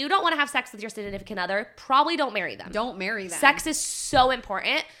important. If you don't want to have sex with your significant other, probably don't marry them. Don't marry them. Sex is so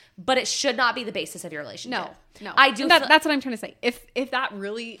important, but it should not be the basis of your relationship. No. I do. That's what I'm trying to say. If that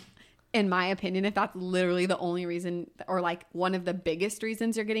really, in my opinion, if that's literally the only reason or like one of the biggest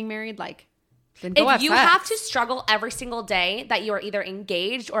reasons you're getting married, like then go if you sex. have to struggle every single day that you are either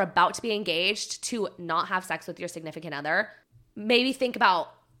engaged or about to be engaged to not have sex with your significant other, maybe think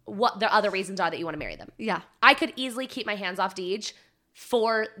about what the other reasons are that you want to marry them. Yeah. I could easily keep my hands off Deej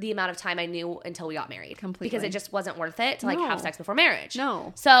for the amount of time I knew until we got married. Completely. Because it just wasn't worth it to like have sex before marriage.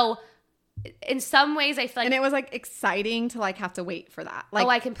 No. So in some ways I feel like... And it was like exciting to like have to wait for that. Like,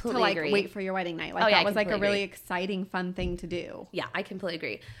 I completely agree. Wait for your wedding night. Like that was like a really exciting, fun thing to do. Yeah, I completely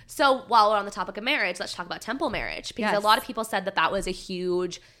agree. So while we're on the topic of marriage, let's talk about temple marriage. Because a lot of people said that was a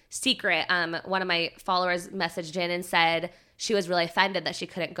huge secret. One of my followers messaged in and said she was really offended that she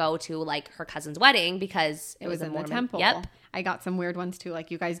couldn't go to like her cousin's wedding because it was in the temple. Yep. I got some weird ones too. Like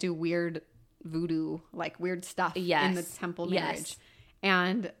you guys do weird voodoo, like weird stuff in the temple marriage. Yes.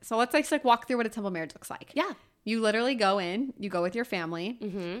 And so let's like walk through what a temple marriage looks like. Yeah. You literally go in, you go with your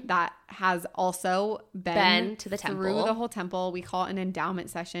family that has also been to the temple. Through the whole temple. We call it an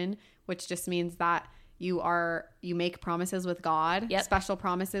endowment session, which just means that you make promises with God, special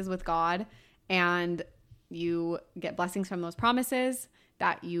promises with God, and you get blessings from those promises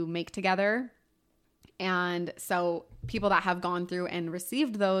that you make together. And so people that have gone through and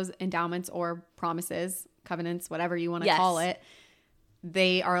received those endowments or promises, covenants, whatever you want to call it,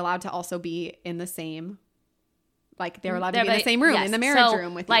 they are allowed to also be in the same, like they're allowed to be in the same room, in the marriage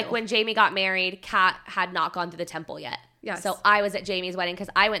room with you. Like when Jamie got married, Kat had not gone through the temple yet. Yes. So I was at Jamie's wedding because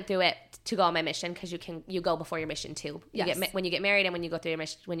I went through it to go on my mission because you go before your mission too. When you get married and when you go through your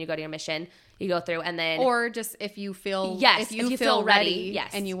mission, when you go to your mission, you go through and then or just if you feel if you feel ready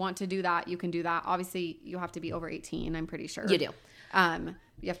and you want to do that, you can do that. Obviously, you have to be over 18. I'm pretty sure you do.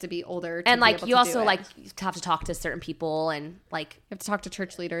 You have to be older, and like you also like have to talk to certain people and like you have to talk to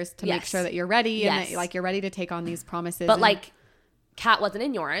church leaders to make sure that you're ready and that like you're ready to take on these promises. But like, Kat wasn't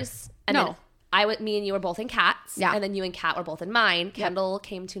in yours, and then me and you were both in Kat's, and then you and Kat were both in mine. Kendall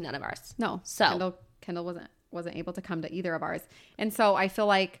came to none of ours. No, so Kendall wasn't able to come to either of ours, and so I feel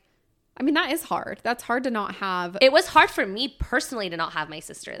like, I mean, that is hard. That's hard to not have. It was hard for me personally to not have my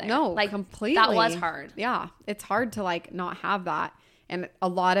sister there. No, like completely. That was hard. Yeah, it's hard to like not have that. And a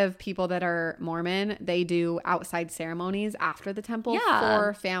lot of people that are Mormon, they do outside ceremonies after the temple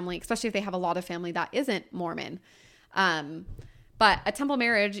for family, especially if they have a lot of family that isn't Mormon. But a temple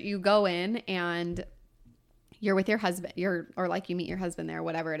marriage, you go in and you're with your husband, or like you meet your husband there,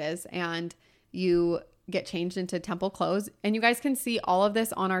 whatever it is, and you get changed into temple clothes. And you guys can see all of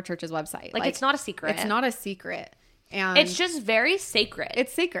this on our church's website. Like it's not a secret. It's not a secret. And it's just very sacred.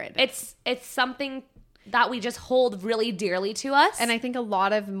 It's sacred. It's something that we just hold really dearly to us. And I think a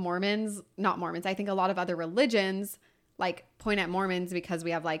lot of I think a lot of other religions like point at Mormons because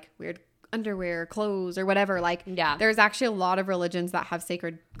we have like weird underwear, clothes, or whatever. Like there's actually a lot of religions that have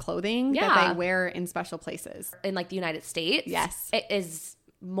sacred clothing that they wear in special places. In like the United States, it is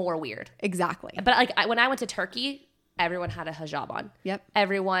more weird. Exactly. But like when I went to Turkey, everyone had a hijab on. Yep.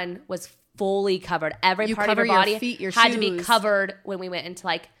 Everyone was fully covered. Every part of your body had to be covered when we went into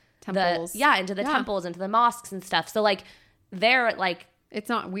like temples. Into the temples, into the mosques and stuff. So like they're like, it's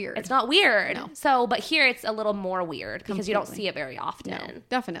not weird. It's not weird. No. So, but here it's a little more weird because you don't see it very often. No,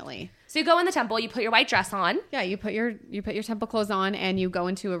 definitely. So you go in the temple, you put your white dress on. Yeah, you put your temple clothes on and you go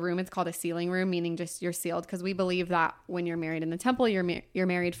into a room. It's called a sealing room, meaning just you're sealed, because we believe that when you're married in the temple, you're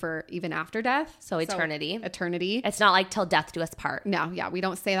married for even after death. So eternity. Eternity. It's not like till death do us part. No, yeah, we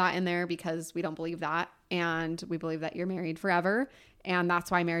don't say that in there because we don't believe that, and we believe that you're married forever, and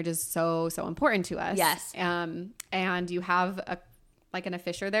that's why marriage is so important to us. Yes. And you have an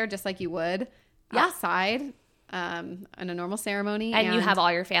officier there, just like you would outside in a normal ceremony. And you have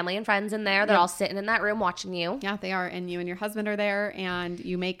all your family and friends in there. They're all sitting in that room watching you. Yeah, they are. And you and your husband are there, and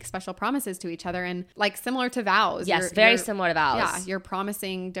you make special promises to each other, and like similar to vows. Yes, very similar to vows. Yeah, you're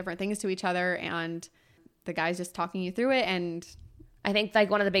promising different things to each other, and the guy's just talking you through it. And I think like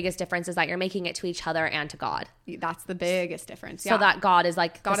one of the biggest differences is that you're making it to each other and to God. That's the biggest difference. So that God is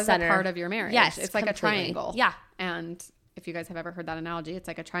like God the is center. a part of your marriage. Yes, it's like completely. a triangle. Yeah. And if you guys have ever heard that analogy, it's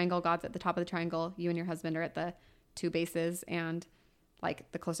like a triangle. God's at the top of the triangle. You and your husband are at the two bases, and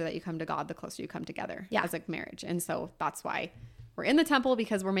like the closer that you come to God, the closer you come together as a marriage. And so that's why we're in the temple,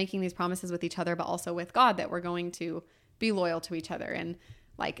 because we're making these promises with each other, but also with God, that we're going to be loyal to each other and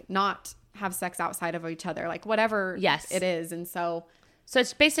like not have sex outside of each other, like whatever it is. And so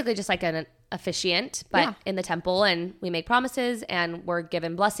it's basically just like an officiant, but in the temple, and we make promises and we're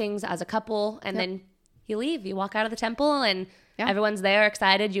given blessings as a couple, and then you leave, you walk out of the temple, and everyone's there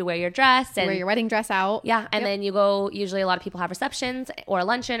excited. You wear your dress and wear your wedding dress out. Yeah. And then you go, usually a lot of people have receptions or a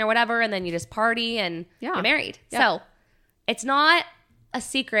luncheon or whatever. And then you just party and you're married. So it's not a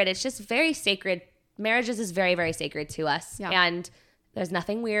secret. It's just very sacred. Marriages is very, very sacred to us. Yeah. And there's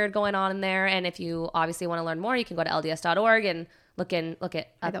nothing weird going on in there. And if you obviously want to learn more, you can go to lds.org and look at.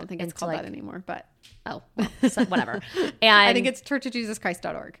 I don't think it's called that anymore, but so whatever. And I think it's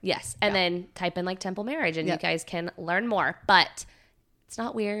churchofjesuschrist.org. Yes. And then type in like temple marriage, and you guys can learn more. But it's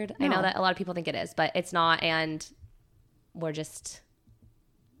not weird. No. I know that a lot of people think it is, but it's not. And it's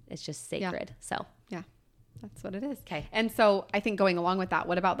just sacred. Yeah. So yeah, that's what it is. Okay. And so I think going along with that,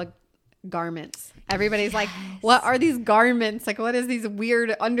 what about the garments? Everybody's like, what are these garments? Like, what is these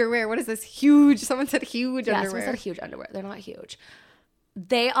weird underwear? What is this huge? Someone said huge underwear. Someone said huge underwear. They're not huge.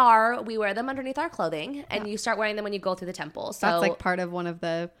 We wear them underneath our clothing, and you start wearing them when you go through the temple. So that's like part of one of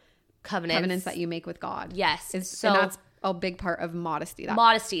the covenants that you make with God. Yes. And that's a big part of modesty. That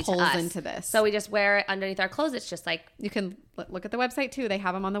modesty pulls to us. into this. So we just wear it underneath our clothes. It's just like, you can look at the website too. They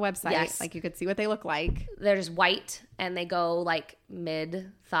have them on the website. Yes. Like you could see what they look like. They're just white, and they go like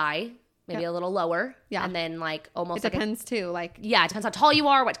mid thigh, maybe a little lower. Yeah. And then like almost it depends too. Like, it depends how tall you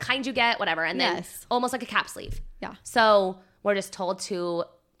are, what kind you get, whatever. And then almost like a cap sleeve. Yeah. So we're just told to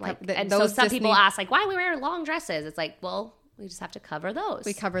like, and so some people ask like, why we wear long dresses? It's like, well, we just have to cover those.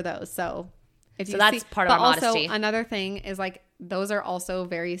 We cover those. So if you that's part of our modesty. Also, another thing is like, those are also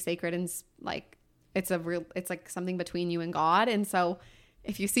very sacred, and like, it's like something between you and God. And so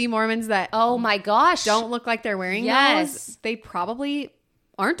if you see Mormons that, oh my gosh, don't look like they're wearing those, they probably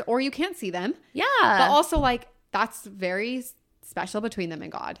aren't, or you can't see them. Yeah. But also like, that's very special between them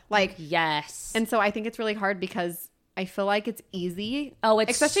and God. Like, yes. And so I think it's really hard, because I feel like it's easy. Oh,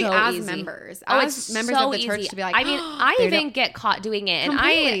 it's especially so as easy. Members. It's members so of the church easy. to be like, I mean, I even get caught doing it, and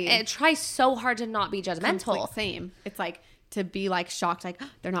I try so hard to not be judgmental. Same. It's like to be like shocked, like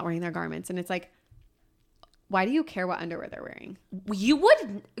they're not wearing their garments, and it's like, why do you care what underwear they're wearing? You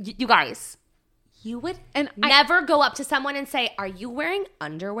would never go up to someone and say, "Are you wearing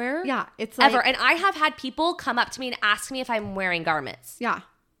underwear?" Yeah, it's like, ever. And I have had people come up to me and ask me if I'm wearing garments. Yeah,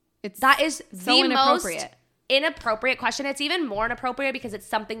 that is so the most inappropriate question. It's even more inappropriate because it's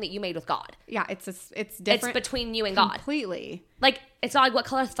something that you made with God. Yeah, it's different. It's between you and God. Completely. Like, it's not like, what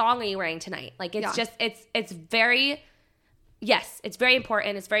color thong are you wearing tonight? Like, it's just, it's very, it's very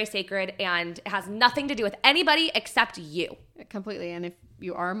important. It's very sacred, and it has nothing to do with anybody except you. Completely. And if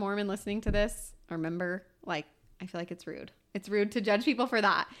you are a Mormon listening to this, remember, like, I feel like it's rude. It's rude to judge people for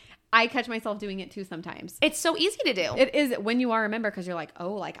that. I catch myself doing it too sometimes. It's so easy to do. It is when you are a member, because you're like,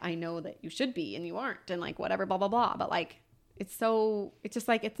 oh, like, I know that you should be and you aren't, and like whatever, blah, blah, blah. But like, it's just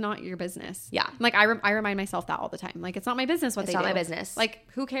like, it's not your business. Yeah. Like I remind myself that all the time. Like, it's not my business what they do. It's not my business. Like,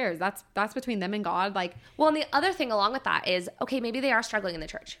 who cares? That's between them and God. Like, well, and the other thing along with that is, okay, maybe they are struggling in the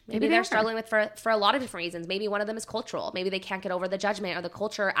church. Maybe they're struggling with for a lot of different reasons. Maybe one of them is cultural. Maybe they can't get over the judgment or the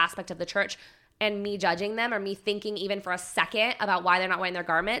culture aspect of the church, and me judging them or me thinking even for a second about why they're not wearing their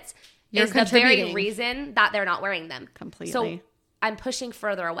garments is the very reason that they're not wearing them. Completely. So I'm pushing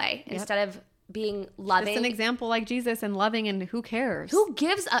further away instead of being loving. Just an example like Jesus and loving, and who cares? Who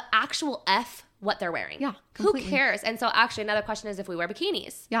gives an actual F what they're wearing. Yeah, Who completely. cares? And so actually another question is if we wear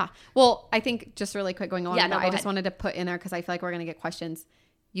bikinis. Yeah. Well, I think just really quick going on. Yeah, no, I go just ahead. wanted to put in there because I feel like we're going to get questions.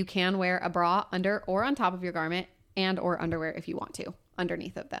 You can wear a bra under or on top of your garment and or underwear if you want to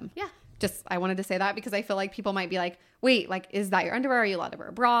underneath of them. Yeah. Just, I wanted to say that because I feel like people might be like, wait, like, is that your underwear? Are you allowed to wear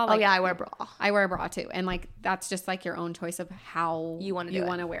a bra? Like, Oh yeah, I wear a bra. I wear a bra too. And like, that's just like your own choice of how You wanna do you it.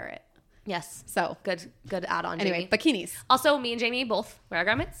 want to wear it. Yes. So Good add on. anyway, Jamie. bikinis. Also, me and Jamie both wear our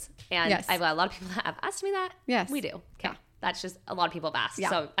garments. And Yes. I've got a lot of people that have asked me that. Yes. We do. Okay. Yeah. That's just a lot of people have asked. Yeah.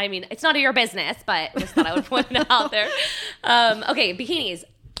 So, I mean, it's none of your business, but just thought I would point it out there. Okay, bikinis.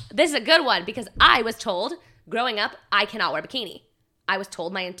 This is a good one because I was told growing up, I cannot wear a bikini. I was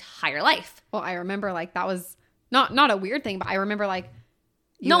told my entire life. Well, I remember like that was not a weird thing, but I remember like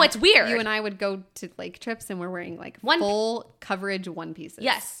No, it's weird. You and I would go to lake trips and we're wearing like One- full coverage one pieces.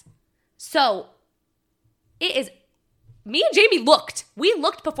 Yes. So it is. Me and Jamie looked. We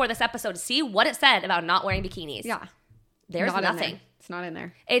looked before this episode to see what it said about not wearing bikinis. Yeah. There's Not in there. nothing. It's not in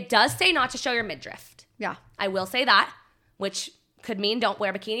there. It does say not to show your midriff. Yeah. I will say that, which could mean don't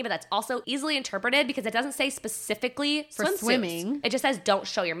wear a bikini, but that's also easily interpreted because it doesn't say specifically For swimsuits. swimming. It just says don't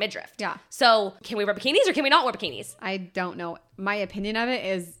show your midriff. Yeah. So can we wear bikinis or can we not wear bikinis? I don't know. My opinion of it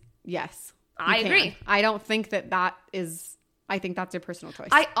is yes. you I can. agree. I don't think that is, I think that's your personal choice.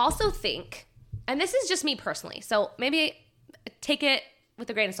 I also think, and this is just me personally, so maybe take it with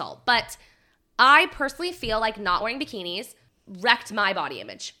a grain of salt, but I personally feel like not wearing bikinis wrecked my body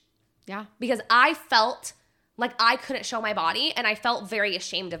image yeah. because I felt like I couldn't show my body and I felt very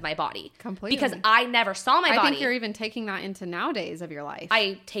ashamed of my body. Completely. Because I never saw my I body. think you're even taking that into nowadays of your life.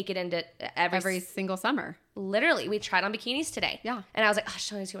 I take it into every single summer. literally, we tried on bikinis today. Yeah. And I was like, oh,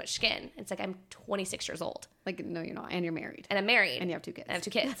 showing too much skin. It's like I'm 26 years old Like, no, you're not. And you're married. and I'm married. And you have 2 kids. I have 2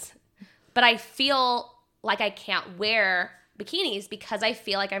 kids. But I feel like I can't wear bikinis because I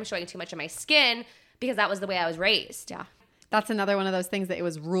feel like I'm showing too much of my skin because that was the way I was raised. Yeah. That's another one of those things that it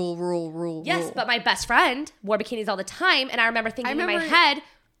was rule. Yes, but my best friend wore bikinis all the time. And I remember thinking in my head,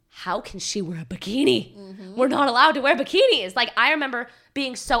 how can she wear a bikini? Mm-hmm. We're not allowed to wear bikinis. Like, I remember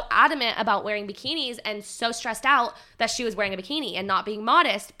being so adamant about wearing bikinis and so stressed out that she was wearing a bikini and not being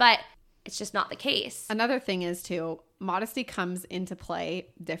modest. But it's just not the case. Another thing is, too, modesty comes into play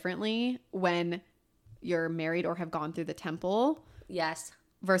differently when you're married or have gone through the temple Yes.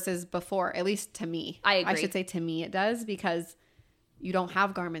 versus before, at least to me. I agree. I should say to me it does because you don't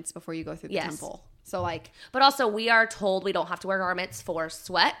have garments before you go through the Yes. temple. So like, But also, we are told we don't have to wear garments for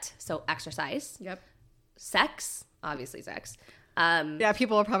sweat, so exercise, yep. sex, obviously sex. Yeah,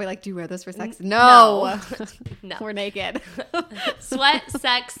 people are probably like, do you wear this for sex? No. No. We're naked. Sweat,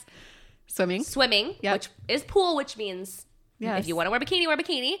 sex, Swimming. swimming, Yep. which is pool, which means Yes. if you want to wear bikini, wear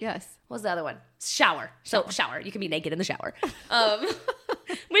bikini. Yes. What's the other one? Shower. So shower. You can be naked in the shower.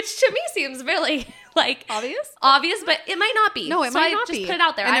 Which to me seems really like Obvious? but it might not be. No, it So might I not just be. put it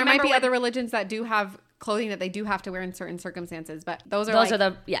out there. And I there might remember be when- other religions that do have clothing that they do have to wear in certain circumstances, but those are Those like are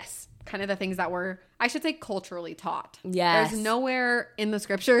the yes. kind of the things that were, I should say, culturally taught. Yes. There's nowhere in the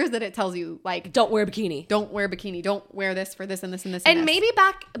scriptures that it tells you like, Don't wear a bikini. don't wear bikini, don't wear this for this and this and this. And this. maybe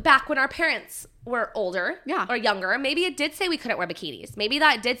back when our parents were older Yeah. or younger, maybe it did say we couldn't wear bikinis. Maybe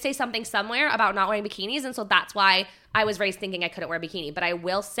that did say something somewhere about not wearing bikinis. And so that's why I was raised thinking I couldn't wear a bikini. But I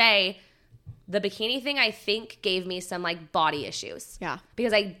will say the bikini thing, I think, gave me some like body issues. Yeah.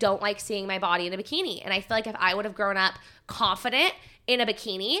 Because I don't like seeing my body in a bikini. And I feel like if I would have grown up confident in a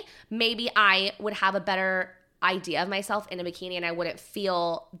bikini, maybe I would have a better idea of myself in a bikini and I wouldn't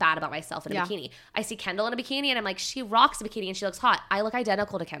feel bad about myself in a Yeah. bikini. I see Kendall in a bikini and I'm like, she rocks a bikini and she looks hot. I look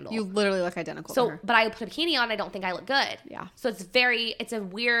identical to Kendall. You literally look identical to So, her. but I put a bikini on, I don't think I look good. Yeah. So it's a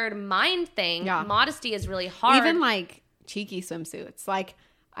weird mind thing. Yeah. Modesty is really hard. Even like cheeky swimsuits. Like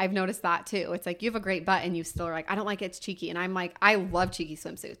I've noticed that too. It's like you have a great butt and you still are like, I don't like it's cheeky. And I'm like, I love cheeky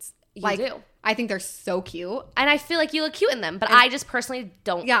swimsuits. You like, do. I think they're so cute. and I feel like you look cute in them, but I just personally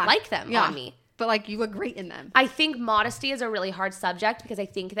don't Yeah. like them Yeah. on me. But like you look great in them. I think modesty is a really hard subject because I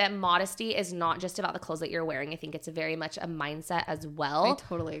think that modesty is not just about the clothes that you're wearing. I think it's very much a mindset as well. I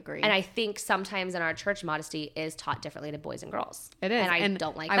totally agree. And I think sometimes in our church, modesty is taught differently to boys and girls. It is. And I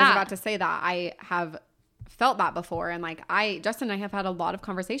don't like that. I was about to say that. I have felt that before. And like Justin and I have had a lot of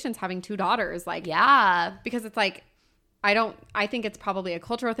conversations having 2 daughters. Like, Yeah. because it's like, I think it's probably a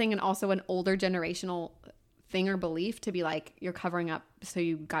cultural thing and also an older generational thing or belief to be like, you're covering up so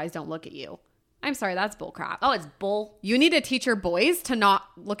you guys don't look at you. I'm sorry, that's bull crap. Oh, it's bull. You need to teach your boys to not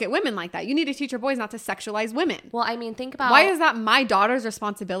look at women like that. You need to teach your boys not to sexualize women. Well, I mean, think about Why is that my daughter's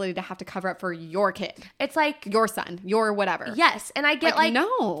responsibility to have to cover up for your kid, it's like your son, your whatever? yes, and I get like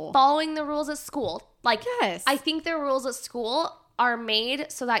no. following the rules at school. Like Yes. I think the rules at school are made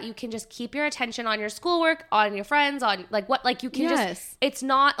so that you can just keep your attention on your schoolwork, on your friends, on like what, like you can just, it's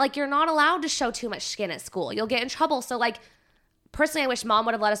not like you're not allowed to show too much skin at school. You'll get in trouble. So like personally, I wish mom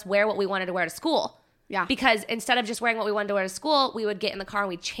would have let us wear what we wanted to wear to school. Yeah. Because instead of just wearing what we wanted to wear to school, we would get in the car and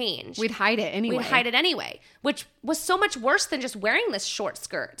we'd change. We'd hide it anyway. Which was so much worse than just wearing this short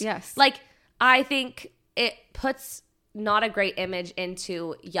skirt. Yes. Like, I think it puts not a great image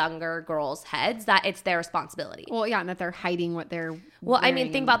into younger girls' heads that it's their responsibility. Well, yeah, and that they're hiding what they're I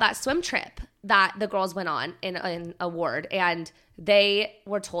mean, think about that swim trip that the girls went on in a ward, and they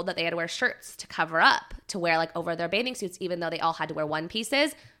were told that they had to wear shirts to cover up, to wear like over their bathing suits, even though they all had to wear one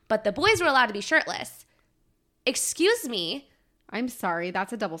pieces. But the boys were allowed to be shirtless. Excuse me. I'm sorry.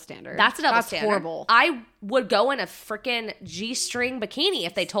 That's a double standard. That's a double standard. That's horrible. I would go in a freaking G-string bikini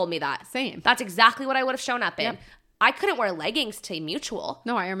if they told me that. Same. That's exactly what I would have shown up in. Yep. I couldn't wear leggings to Mutual.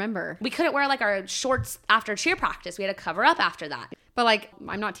 No, I remember. We couldn't wear like our shorts after cheer practice. We had to cover up after that. But like,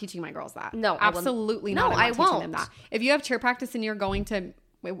 I'm not teaching my girls that. No, absolutely not. I'm not teaching them that. If you have cheer practice and you're going to,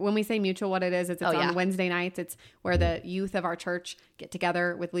 when we say Mutual, what it is, it's on Wednesday nights. It's where the youth of our church get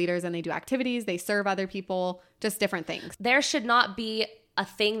together with leaders and they do activities. They serve other people, just different things. There should not be a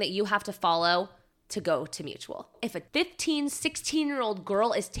thing that you have to follow to go to Mutual. If a 15, 16-year-old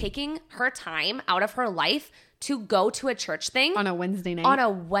girl is taking her time out of her life to go to a church thing on a Wednesday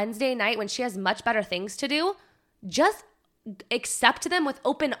night when she has much better things to do, just accept them with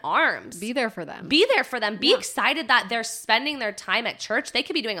open arms. Be there for them. Be excited that they're spending their time at church. They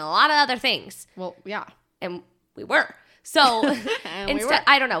could be doing a lot of other things. Well, yeah. And we were. So instead,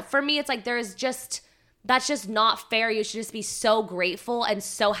 I don't know. For me, it's like that's just not fair. You should just be so grateful and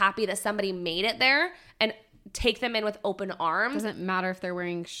so happy that somebody made it there and take them in with open arms. Doesn't matter if they're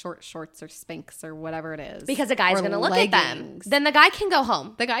wearing short shorts or Spanx or whatever it is. Because the guy's going to look at them. Then the guy can go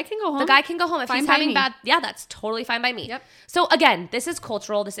home. The guy can go home. If he's having bad, that's totally fine by me. Yep. So again, this is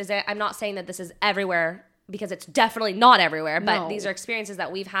cultural. I'm not saying that this is everywhere because it's definitely not everywhere, but these are experiences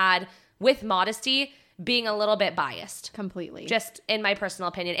that we've had with modesty being a little bit biased. Completely. Just in my personal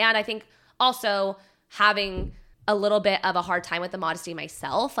opinion. And I think also having a little bit of a hard time with the modesty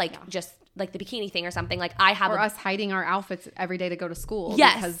myself, just like the bikini thing or something. Like us hiding our outfits every day to go to school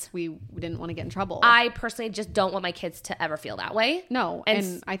because we didn't want to get in trouble. I personally just don't want my kids to ever feel that way. No,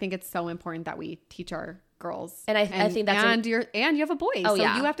 and I think it's so important that we teach our girls. And I think that's you have a boy, so you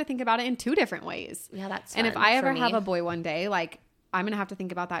have to think about it in two different ways. Yeah, that's and if I ever have a boy one day, like I'm gonna have to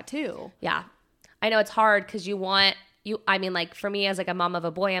think about that too. Yeah, I know it's hard because I mean, like for me as like a mom of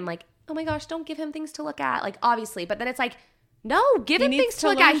a boy, I'm like, oh my gosh, don't give him things to look at, like obviously, but then it's like, no, give him things to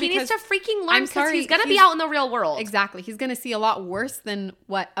look at. He needs to freaking learn because he's going to be out in the real world. Exactly. He's going to see a lot worse than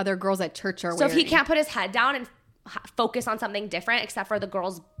what other girls at church are wearing. So if he can't put his head down and focus on something different except for the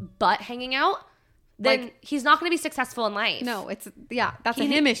girl's butt hanging out, then he's not going to be successful in life. No, that's a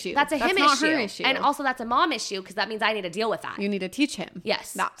him issue. That's him not issue. Her issue. And also that's a mom issue because that means I need to deal with that. You need to teach him.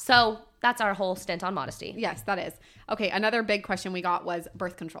 Yes. So that's our whole stint on modesty. Yes, that is. Okay, another big question we got was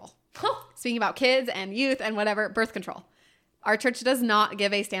birth control. Speaking about kids and youth and whatever, birth control. Our church does not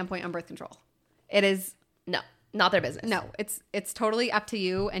give a standpoint on birth control. It is... No, not their business. No, it's totally up to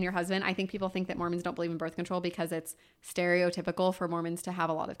you and your husband. I think people think that Mormons don't believe in birth control because it's stereotypical for Mormons to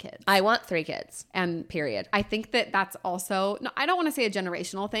have a lot of kids. I want 3 kids. And period. I think that that's also... No, I don't want to say a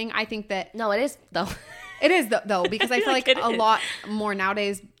generational thing. I think that... No, it is, though. It is, though, because I feel like a lot more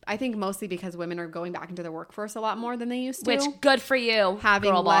nowadays... I think mostly because women are going back into the workforce a lot more than they used to. Which, good for you,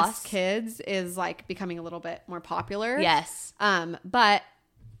 having girl less boss. kids is like becoming a little bit more popular. Yes. But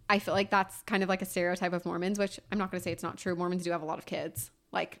I feel like that's kind of like a stereotype of Mormons, which I'm not going to say it's not true. Mormons do have a lot of kids.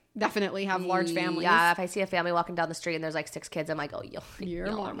 Like, definitely have large families. Yeah, if I see a family walking down the street and there's like 6 kids, I'm like, oh, you're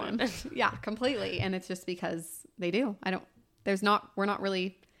a Mormon. Yeah, completely. And it's just because they do. We're not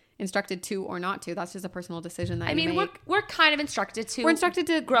really instructed to or not to. That's just a personal decision that you make. We're kind of instructed to. We're instructed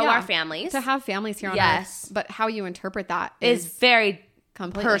to grow our families, to have families here on Earth. But how you interpret that is very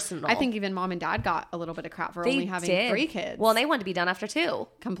completely personal. I think even mom and dad got a little bit of crap for only having 3 kids. Well, and they wanted to be done after 2.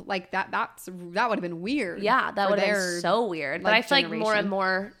 Like that would have been weird. Yeah, that would have been so weird. But I feel like more and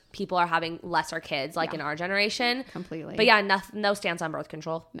more people are having lesser kids, like in our generation. Completely. But yeah, no stance on birth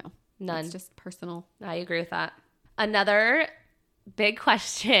control. No, none. It's just personal. I agree with that. Another big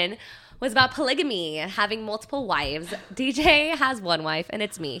question was about polygamy, having multiple wives. DJ has 1 wife, and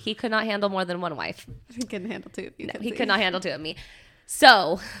it's me. He could not handle more than 1 wife. He couldn't handle 2. He could not handle 2 of me.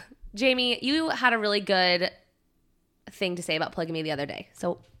 So, Jamie, you had a really good thing to say about polygamy the other day.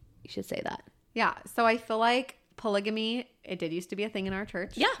 So, you should say that. Yeah. So, I feel like polygamy, it did used to be a thing in our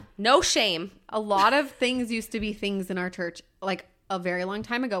church. Yeah. No shame. A lot of things used to be things in our church, like a very long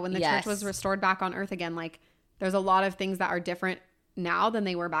time ago when the church was restored back on earth again. Like, there's a lot of things that are different now than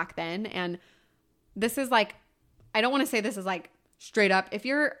they were back then. And this is like, I don't want to say this is like straight up. If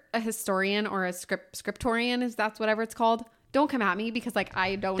you're a historian or a scriptorian, is that's whatever it's called, don't come at me because like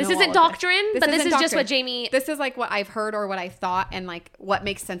I don't know. This isn't doctrine, but this is just what Jamie. This is like what I've heard or what I thought and like what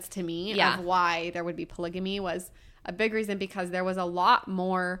makes sense to me of why there would be polygamy was a big reason because there was a lot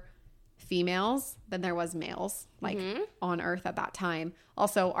more females than there was males like on earth at that time.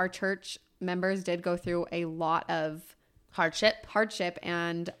 Also, our church members did go through a lot of hardship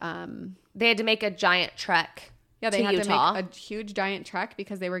and they had to make a giant trek. Yeah, they had Utah. to make a huge giant trek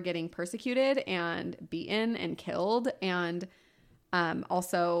because they were getting persecuted and beaten and killed. And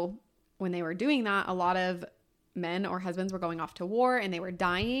also, when they were doing that, a lot of men or husbands were going off to war and they were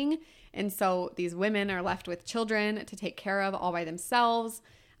dying. And so these women are left with children to take care of all by themselves.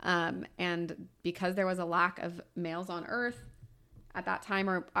 And because there was a lack of males on earth at that time,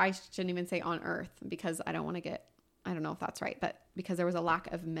 or I shouldn't even say on earth because I don't know if that's right, but because there was a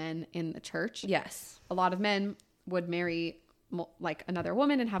lack of men in the church. Yes. A lot of men would marry like another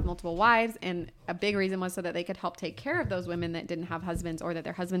woman and have multiple wives. And a big reason was so that they could help take care of those women that didn't have husbands or that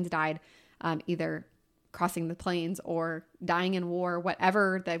their husbands died, either crossing the plains or dying in war,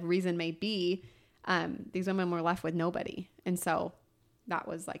 whatever the reason may be. These women were left with nobody. And so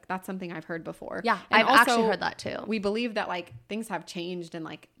that's something I've heard before. Yeah. And I've also, actually heard that too. We believe that like things have changed and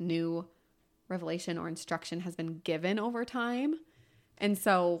like new revelation or instruction has been given over time. And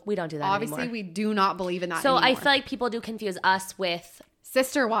so we don't do that obviously anymore. We do not believe in that so anymore. I feel like people do confuse us with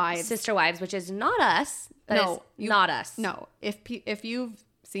sister wives, which is not us. Not us. No. If you've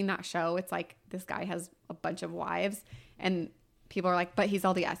seen that show, it's like this guy has a bunch of wives and people are like, but he's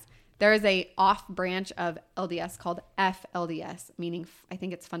LDS. There is a off branch of LDS called FLDS, meaning I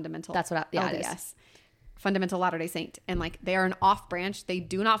think it's fundamental. That's what LDS. It is. Fundamental Latter-day Saint. And like they are an off branch. They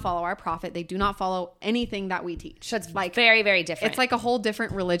do not follow our prophet. They do not follow anything that we teach. So it's like very, very different. It's like a whole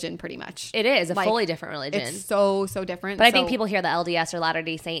different religion pretty much. It is a like, fully different religion. It's so different. But I think people hear the LDS or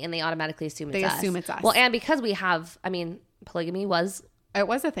Latter-day Saint and they automatically assume it's us. They assume it's us. Well, and because we have, polygamy was... It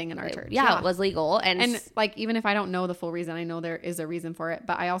was a thing in our church. Yeah, it was legal. And like, even if I don't know the full reason, I know there is a reason for it,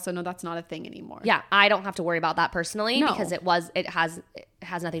 but I also know that's not a thing anymore. Yeah, I don't have to worry about that personally because it has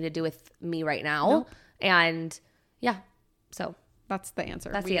nothing to do with me right now. Nope. And yeah, so that's the answer.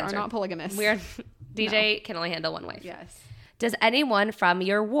 That's we the answer. are not polygamous. DJ can only handle one wife. Yes. Does anyone from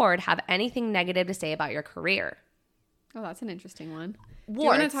your ward have anything negative to say about your career? Oh, that's an interesting one. Wards. Do you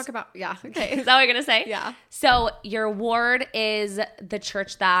want to talk about? Yeah. Okay. Is that what you're gonna say? Yeah. So your ward is the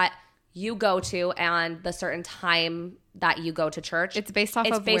church that you go to and the certain time that you go to church. It's based off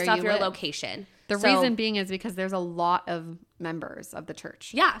your live. location. The reason being is because there's a lot of members of the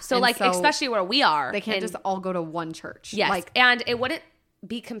church. Yeah. So especially where we are. They can't just all go to one church. Yes. And it wouldn't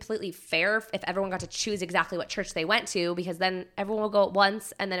be completely fair if everyone got to choose exactly what church they went to, because then everyone will go at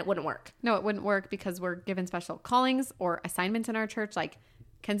once and then it wouldn't work. No, it wouldn't work because we're given special callings or assignments in our church. Like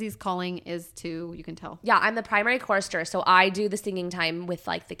Kenzie's calling is to, you can tell. Yeah, I'm the primary chorister, so I do the singing time with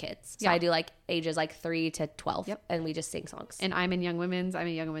like the kids. So yeah. I do like ages like 3 to 12, yep. and we just sing songs. And I'm a young women's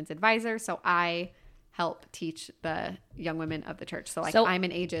advisor, so I help teach the young women of the church. So I'm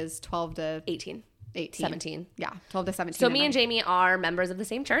in ages 12 to 18. 17. Yeah, 12 to 17. So me and Jamie are members of the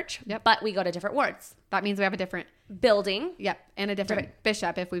same church, yep. but we go to different wards. That means we have a different building. Yep, and a different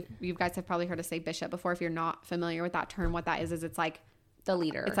bishop. You guys have probably heard us say bishop before. If you're not familiar with that term, what that is it's like the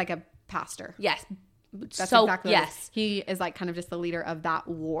leader. It's like a pastor. Yes. That's so exactly yes, he is like kind of just the leader of that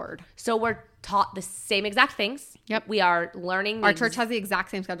ward. So we're taught the same exact things. Yep, we are learning. Our church has the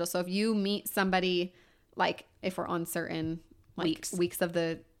exact same schedule. So if you meet somebody, like if we're on certain weeks of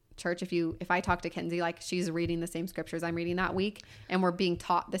the church, if I talk to Kenzie, like she's reading the same scriptures I'm reading that week, and we're being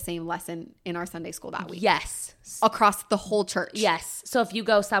taught the same lesson in our Sunday school that week. Yes, across the whole church. Yes. So if you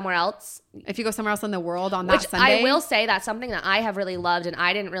go somewhere else in the world on that Sunday, I will say that's something that I have really loved and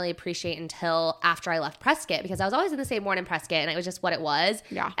I didn't really appreciate until after I left Prescott, because I was always in the same ward in Prescott and it was just what it was.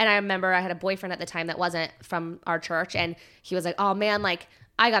 Yeah. And I remember I had a boyfriend at the time that wasn't from our church, and he was like, "Oh man, like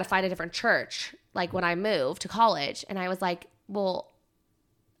I got to find a different church like when I moved to college." And I was like, well,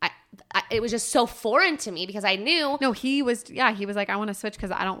 it was just so foreign to me because I knew. No, he was like, I want to switch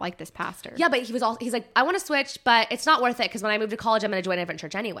because I don't like this pastor. Yeah, but he's like, I want to switch, but it's not worth it because when I move to college, I'm going to join a different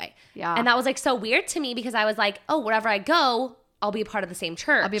church anyway. Yeah. And that was like so weird to me because I was like, oh, wherever I go, I'll be a part of the same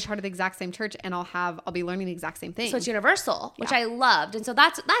church. I'll be a part of the exact same church and I'll be learning the exact same thing. So it's universal, which I loved. And so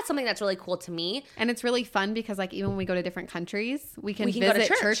that's something that's really cool to me. And it's really fun because like even when we go to different countries, we can go to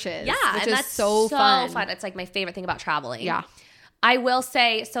churches. Yeah. Which and is that's so fun. It's like my favorite thing about traveling. Yeah. I will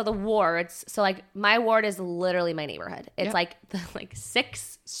say, so the wards, so like my ward is literally my neighborhood. It's like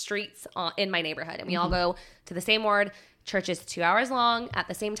 6 streets in my neighborhood, and we all go to the same ward, Church is 2 hours long at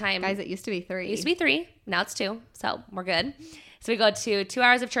the same time. Guys, it used to be 3. It used to be 3. Now it's 2. So we're good. So we go to 2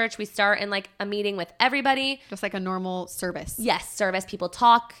 hours of church. We start in like a meeting with everybody. Just like a normal service. Yes, service. People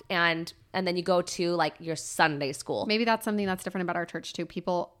talk and then you go to like your Sunday school. Maybe that's something that's different about our church too.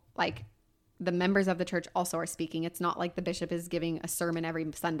 People like the members of the church also are speaking. It's not like the bishop is giving a sermon every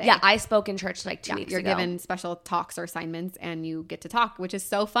Sunday. Yeah, I spoke in church like 2 weeks you're ago. You're given special talks or assignments and you get to talk, which is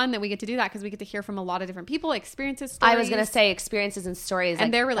so fun that we get to do that because we get to hear from a lot of different people, experiences, stories. I was going to say experiences and stories. And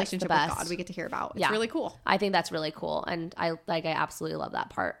like, their relationship with God we get to hear about. It's really cool. I think that's really cool. And I absolutely love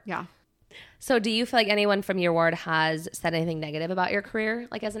that part. Yeah. So do you feel like anyone from your ward has said anything negative about your career,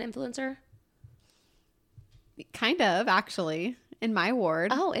 like as an influencer? Kind of, actually. In my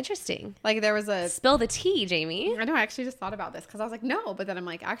ward. Oh, interesting. Like there was a... Spill the tea, Jamie. I know. I actually just thought about this because I was like, no. But then I'm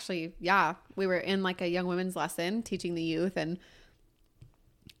like, actually, yeah. We were in like a young women's lesson teaching the youth. And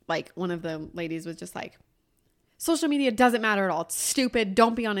like one of the ladies was just like, social media doesn't matter at all. It's stupid.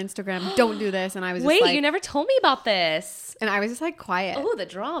 Don't be on Instagram. Don't do this. And I was just Wait, like... you never told me about this. And I was just like quiet. Oh, the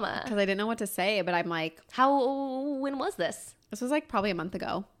drama. Because I didn't know what to say. But I'm like... When was this? This was like probably a month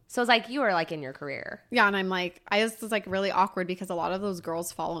ago. So it's like you were like in your career. Yeah, and I'm like, I just was like really awkward because a lot of those girls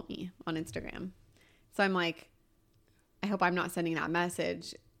follow me on Instagram. So I'm like, I hope I'm not sending that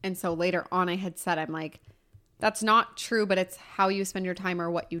message. And so later on I had said, I'm like, that's not true, but it's how you spend your time or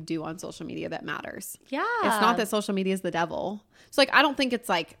what you do on social media that matters. Yeah. It's not that social media is the devil. So like, I don't think it's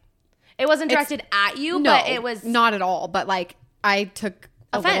like. It wasn't directed at you, no, but it was. Not at all. But like, I took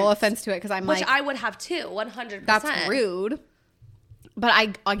a little offense to it because I'm Which like. I would have too, 100%. That's rude.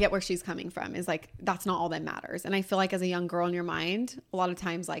 But I get where she's coming from is like, that's not all that matters. And I feel like as a young girl in your mind, a lot of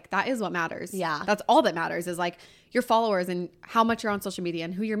times like that is what matters. Yeah. That's all that matters is like your followers and how much you're on social media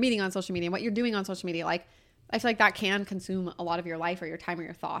and who you're meeting on social media and what you're doing on social media. Like I feel like that can consume a lot of your life or your time or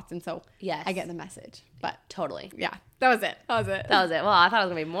your thoughts. And so yes, I get the message. But totally. Yeah. That was it. That was it. Well, I thought it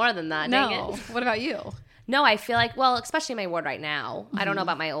was going to be more than that. No. Dang it. What about you? No, I feel like, well, especially my ward right now. I don't know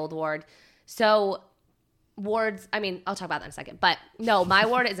about my old ward. So wards, I mean, I'll talk about that in a second. But no, my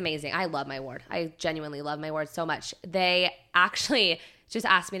ward is amazing. I love my ward. I genuinely love my ward so much. They actually just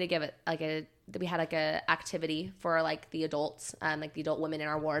asked me to give it like we had like a activity for like the adults, like the adult women in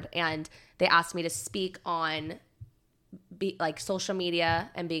our ward. And they asked me to speak on like social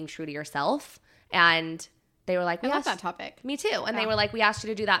media and being true to yourself. And they were like, I love that topic. Me too. And they were like, we asked you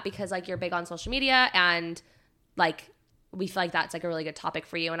to do that because like you're big on social media and like we feel like that's like a really good topic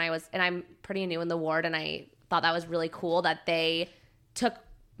for you. And I'm pretty new in the ward and I thought that was really cool that they took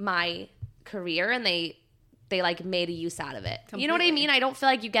my career and they like made a use out of it. Completely. You know what I mean? I don't feel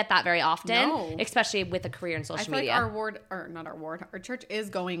like you get that very often, especially with a career in social media. I feel like our church is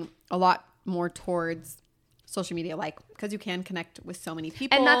going a lot more towards social media, like because you can connect with so many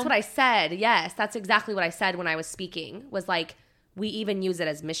people. And that's what I said. Yes, that's exactly what I said when I was speaking, was like, we even use it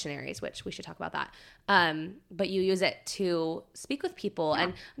as missionaries, which we should talk about that. But you use it to speak with people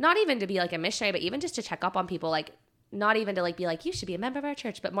and not even to be like a missionary, but even just to check up on people, like not even to like be like, you should be a member of our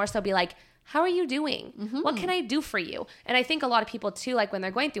church, but more so be like, how are you doing? Mm-hmm. What can I do for you? And I think a lot of people too, like when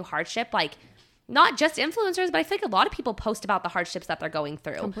they're going through hardship, like not just influencers, but I think a lot of people post about the hardships that they're going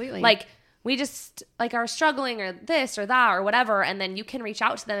through. Completely. Like we just like are struggling or this or that or whatever. And then you can reach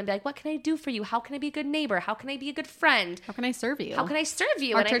out to them and be like, what can I do for you? How can I be a good neighbor? How can I be a good friend? How can I serve you? How can I serve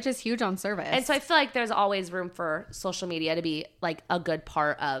you? Our church is huge on service. And so I feel like there's always room for social media to be like a good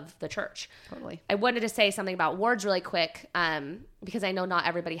part of the church. Totally. I wanted to say something about wards really quick because I know not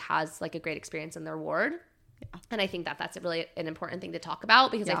everybody has like a great experience in their ward. Yeah. And I think that that's really an important thing to talk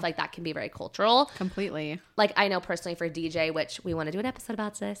about because I feel like that can be very cultural. Completely. Like I know personally for DJ, which we want to do an episode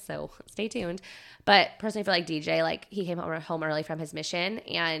about this, so stay tuned. But personally for like DJ, like he came home early from his mission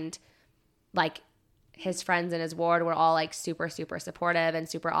and like his friends in his ward were all like super, super supportive and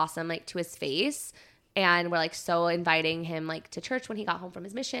super awesome like to his face. And we're like so inviting him like to church when he got home from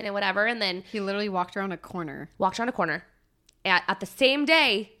his mission and whatever. And then he literally walked around a corner at the same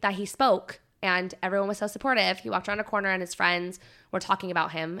day that he spoke. And everyone was so supportive. He walked around a corner and his friends were talking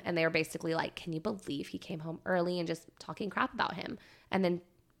about him. And they were basically like, can you believe he came home early and just talking crap about him? And then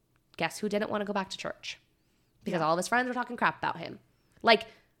guess who didn't want to go back to church? Because all of his friends were talking crap about him. Like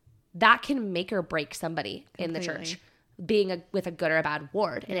that can make or break somebody in the church being with a good or a bad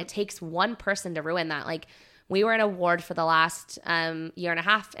ward. And it takes one person to ruin that. Like we were in a ward for the last year and a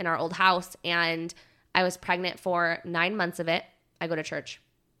half in our old house. And I was pregnant for 9 months of it. I go to church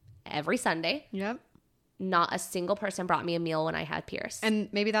every Sunday. Yep. Not a single person brought me a meal when I had Pierce. And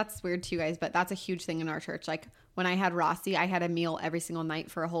maybe that's weird to you guys, but that's a huge thing in our church. Like when I had Rossi, I had a meal every single night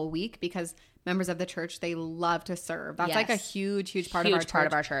for a whole week because members of the church, they love to serve. That's like a huge part of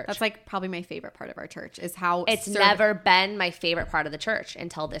our church. That's like probably my favorite part of our church is how it's never been my favorite part of the church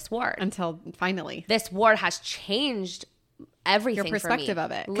until this ward. Until finally. This ward has changed everything your perspective for me.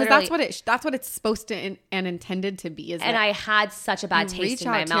 Of it. Because that's what it's supposed to and intended to be. And I had such a bad taste in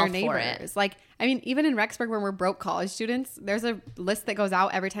my mouth for it. Like, I mean, even in Rexburg when we're broke college students, there's a list that goes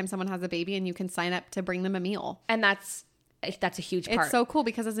out every time someone has a baby and you can sign up to bring them a meal. And that's a huge part. It's so cool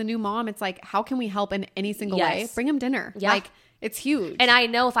because as a new mom, it's like, how can we help in any single way? Bring them dinner. Yeah. Like, it's huge. And I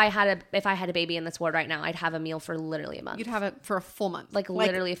know if I had a baby in this ward right now, I'd have a meal for literally a month. You'd have it for a full month. Like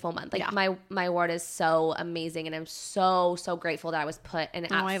literally a full month. Like my ward is so amazing and I'm so grateful that I was put.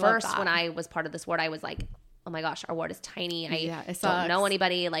 And at first when I was part of this ward, I was like, oh my gosh, our ward is tiny. I don't know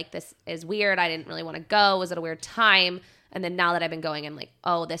anybody. Like, this is weird. I didn't really want to go. It was at a weird time. And then now that I've been going, I'm like,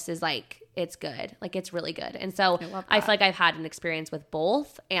 oh, this is like, it's good. Like, it's really good. And so I feel like I've had an experience with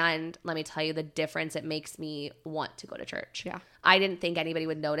both. And let me tell you the difference it makes me want to go to church. Yeah. I didn't think anybody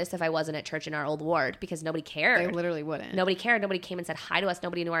would notice if I wasn't at church in our old ward because nobody cared. They literally wouldn't. Nobody cared. Nobody came and said hi to us.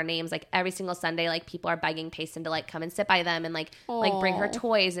 Nobody knew our names. Like, every single Sunday, like, people are begging Payson to like come and sit by them and like bring her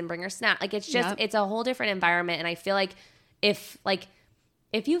toys and bring her snack. Like, it's just, it's a whole different environment. And I feel like if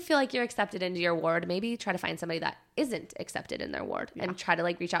you feel like you're accepted into your ward, maybe try to find somebody that isn't accepted in their ward and try to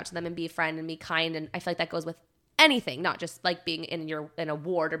like reach out to them and be a friend and be kind. And I feel like that goes with anything, not just like being in a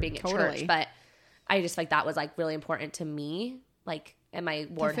ward or being at church. But I just like that was like really important to me. Like, in my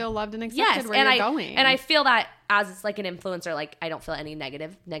ward, to feel loved and accepted where you're going. And I feel that as like an influencer, like I don't feel any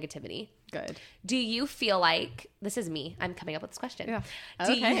negativity. Good. Do you feel like, this is me, I'm coming up with this question. Yeah.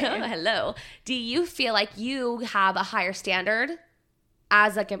 Hello. Do you feel like you have a higher standard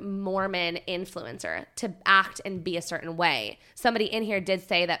as like a Mormon influencer to act and be a certain way? Somebody in here did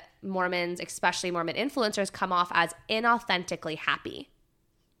say that Mormons, especially Mormon influencers, come off as inauthentically happy.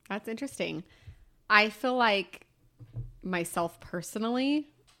 That's interesting. I feel like myself personally,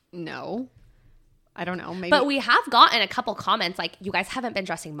 no. I don't know. Maybe. But we have gotten a couple comments like, you guys haven't been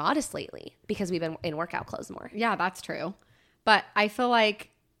dressing modest lately because we've been in workout clothes more. Yeah, that's true. But I feel like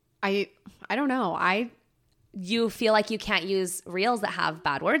I don't know. You feel like you can't use reels that have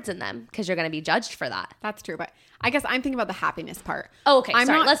bad words in them because you're going to be judged for that. That's true. But I guess I'm thinking about the happiness part. Oh, okay.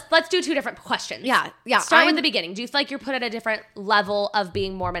 Sorry. Let's do two different questions. Yeah. Start with the beginning. Do you feel like you're put at a different level of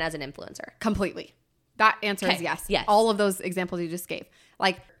being Mormon as an influencer? Completely. That answer is yes. Yes. All of those examples you just gave.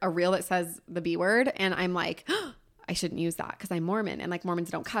 Like a reel that says the B word and I'm like, I shouldn't use that because I'm Mormon and like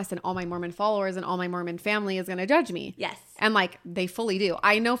Mormons don't cuss and all my Mormon followers and all my Mormon family is going to judge me. Yes. And like they fully do.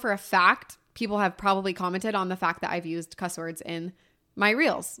 I know for a fact people have probably commented on the fact that I've used cuss words in my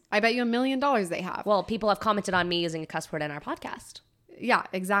reels. I bet you $1 million they have. Well, people have commented on me using a cuss word in our podcast. Yeah,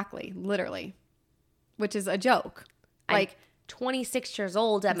 exactly. Literally. Which is a joke. Like 26 years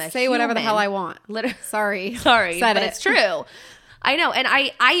old. I'm a say whatever the hell I want. Literally. Sorry, but it's true. I know. And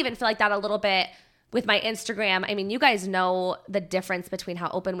I even feel like that a little bit with my Instagram. I mean, you guys know the difference between how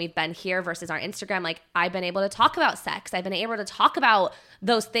open we've been here versus our Instagram. Like, I've been able to talk about sex. I've been able to talk about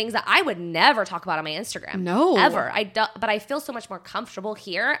those things that I would never talk about on my Instagram. No. Ever. But I feel so much more comfortable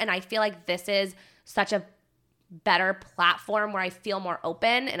here. And I feel like this is such a better platform where I feel more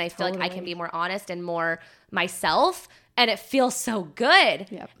open and I feel like I can be more honest and more myself. And it feels so good.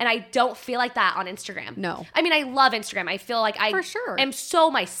 Yep. And I don't feel like that on Instagram. No. I mean, I love Instagram. I feel like I For sure. am so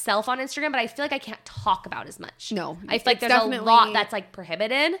myself on Instagram, but I feel like I can't talk about as much. No. I feel like there's a lot that's like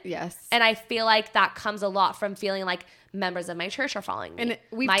prohibited. Yes. And I feel like that comes a lot from feeling like members of my church are following me. And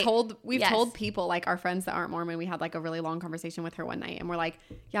we've told people, like our friends that aren't Mormon, we had like a really long conversation with her one night and we're like,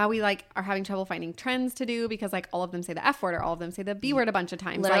 yeah, we like are having trouble finding trends to do because like all of them say the F word or all of them say the B word a bunch of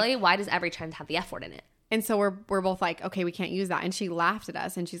times. Literally, like, why does every trend have the F word in it? And so we're both like, okay, we can't use that. And she laughed at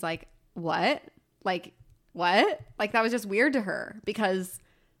us and she's like, what? Like, what? Like that was just weird to her because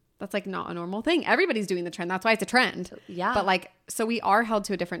that's like not a normal thing. Everybody's doing the trend. That's why it's a trend. Yeah. But like, so we are held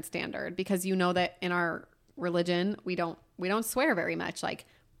to a different standard because you know that in our religion, we don't swear very much. Like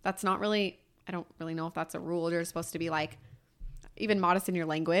that's not really, I don't really know if that's a rule. You're supposed to be like even modest in your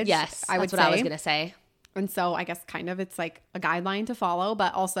language. Yes. I was going to say. And so I guess kind of it's like a guideline to follow,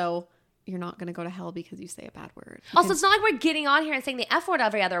 but also you're not going to go to hell because you say a bad word. Also, it's not like we're getting on here and saying the F word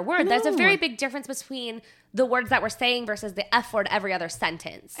every other word. No. There's a very big difference between the words that we're saying versus the F word every other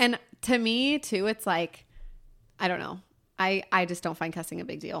sentence. And to me, too, it's like, I don't know. I just don't find cussing a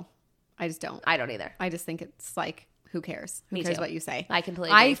big deal. I just don't. I don't either. I just think it's like, who cares? Who Me cares too. what you say? I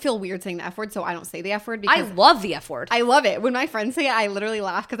completely agree. I feel weird saying the F word, so I don't say the F word I because love the F word. I love it. When my friends say it, I literally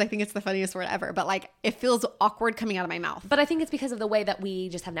laugh because I think it's the funniest word ever. But like, it feels awkward coming out of my mouth. But I think it's because of the way that we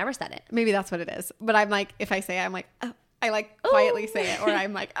just have never said it. Maybe that's what it is. But I'm like, if I say it, I'm like, oh. I like quietly say it, or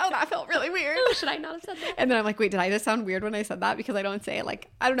I'm like, oh, that felt really weird. Should I not have said that? And then I'm like, wait, did I just sound weird when I said that? Because I don't say it. Like,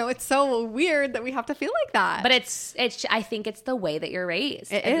 I don't know. It's so weird that we have to feel like that. But it's. I think it's the way that you're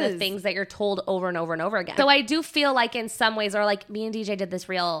raised. It and is. the things that you're told over and over and over again. So I do feel like in some ways, or like me and DJ did this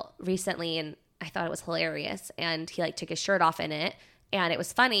reel recently, and I thought it was hilarious. And he like took his shirt off in it, and it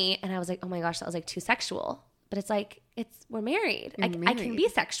was funny. And I was like, oh my gosh, that was like too sexual. But it's like, we're married. I can be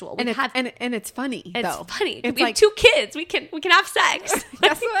sexual. And it's funny. It's though. funny. It's We have like 2 kids. We can have sex.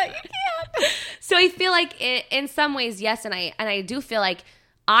 Guess what? You can't. So I feel like in some ways, yes, and I do feel like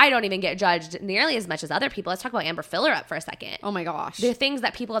I don't even get judged nearly as much as other people. Let's talk about Amber Fillerup for a second. Oh my gosh. The things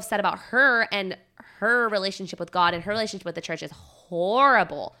that people have said about her and her relationship with God and her relationship with the church is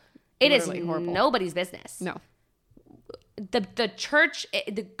horrible. It is Literally horrible. nobody's business. No. The church,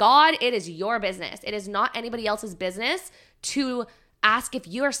 the God, it is your business. It is not anybody else's business to ask if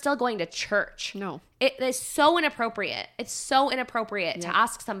you are still going to church. No. It is so inappropriate. It's so inappropriate to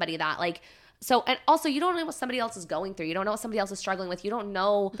ask somebody that. Like, so, and also you don't know what somebody else is going through. You don't know what somebody else is struggling with. You don't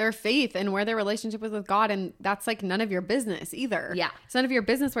know Their faith and where their relationship is with God. And that's like none of your business either. Yeah. It's none of your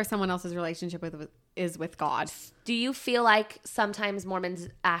business where someone else's relationship is with God. Do you feel like sometimes Mormons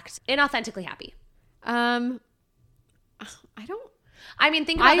act inauthentically happy? I don't. I mean,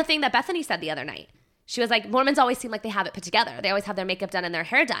 think about the thing that Bethany said the other night. She was like, Mormons always seem like they have it put together. They always have their makeup done and their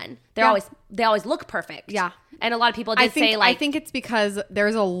hair done. They always look perfect. Yeah. And a lot of people did say like, I think it's because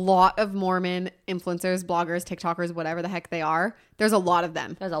there's a lot of Mormon influencers, bloggers, TikTokers, whatever the heck they are. There's a lot of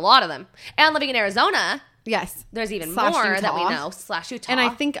them. there's a lot of them. And living in Arizona, Yes. there's even Slash more Utah. that we know. / Utah. And I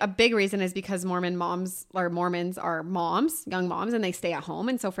think a big reason is because Mormons are moms, young moms, and they stay at home.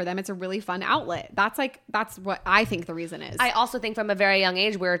 And so for them, it's a really fun outlet. That's what I think the reason is. I also think from a very young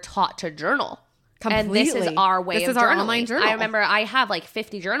age, we're taught to journal. Completely. And this is our way This of is our journaling. online journal. I remember I have like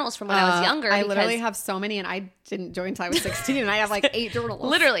 50 journals from when I was younger. I because literally have so many, and I didn't join until I was 16, and I have like 8 journals.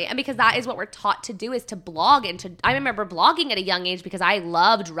 Literally. And because that is what we're taught to do, is to blog. And I remember blogging at a young age because I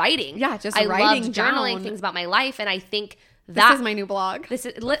loved writing. Yeah, just I writing loved journaling down. things about my life. And I think This is my new blog. This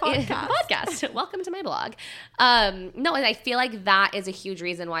is Podcast. podcast. Welcome to my blog. No, and I feel like that is a huge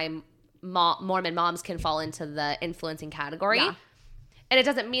reason why Mormon moms can fall into the influencing category. Yeah. And it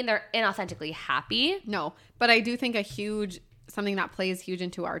doesn't mean they're inauthentically happy. No, but I do think something that plays huge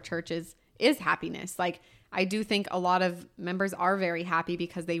into our churches is happiness. Like, I do think a lot of members are very happy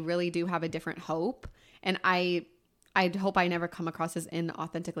because they really do have a different hope. And I hope I never come across as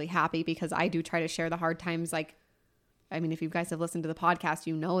inauthentically happy, because I do try to share the hard times. Like, I mean, if you guys have listened to the podcast,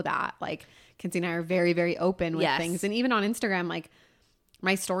 you know that. Like, Kinsey and I are very, very open with things. And even on Instagram, like,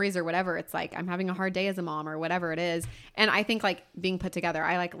 my stories or whatever, it's like, I'm having a hard day as a mom or whatever it is. And I think like being put together,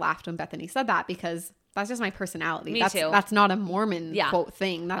 I like laughed when Bethany said that, because that's just my personality. Me too. That's not a Mormon quote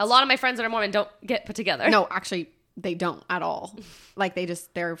thing. That's, a lot of my friends that are Mormon don't get put together. No, actually they don't at all. Like,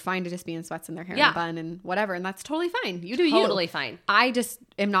 they're fine to just be in sweats and their hair in a bun and whatever. And that's totally fine. You do you. Totally fine. I just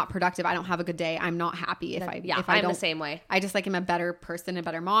am not productive. I don't have a good day. I'm not happy if I I'm don't. the same way. I just like am a better person, a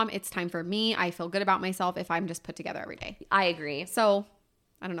better mom. It's time for me. I feel good about myself if I'm just put together every day. I agree. So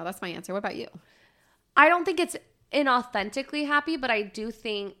I don't know. That's my answer. What about you? I don't think it's inauthentically happy, but I do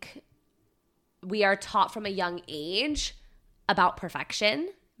think we are taught from a young age about perfection.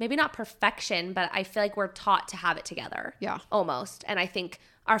 Maybe not perfection, but I feel like we're taught to have it together. Yeah. Almost. And I think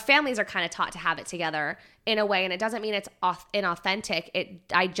our families are kind of taught to have it together in a way, and it doesn't mean it's inauthentic.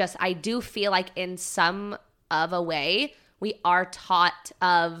 I do feel like in some of a way we are taught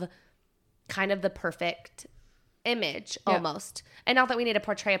of kind of the perfect image almost. And not that we need to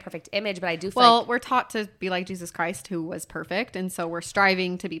portray a perfect image, but I do feel like we're taught to be like Jesus Christ, who was perfect, and so we're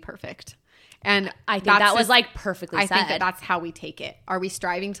striving to be perfect. And I think that was like perfectly said. I think that's how we take it. Are we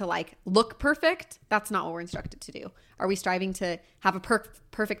striving to like look perfect? That's not what we're instructed to do. Are we striving to have a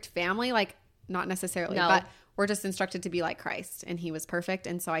perfect family? Like, not necessarily, but we're just instructed to be like Christ, and he was perfect.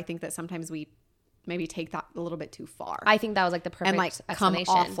 And so I think that sometimes we maybe take that a little bit too far. I think that was like the perfect and like come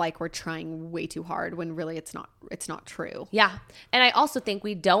explanation. off like we're trying way too hard when really it's not true. Yeah. And I also think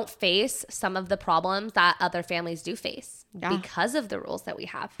we don't face some of the problems that other families do face because of the rules that we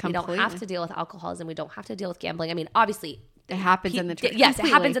have. Completely. We don't have to deal with alcoholism. We don't have to deal with gambling. I mean, obviously it happens in the church. Yes,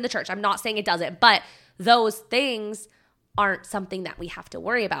 Completely. it happens in the church. I'm not saying it doesn't, but those things aren't something that we have to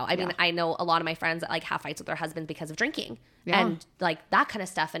worry about. I mean, I know a lot of my friends that like have fights with their husbands because of drinking and like that kind of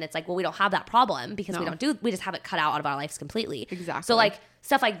stuff. And it's like, well, we don't have that problem because we just have it cut out of our lives completely. Exactly. So like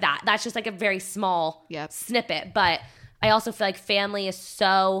stuff like that, that's just like a very small snippet. But I also feel like family is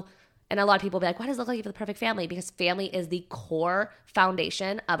so, and a lot of people be like, why does it look like you have the perfect family? Because family is the core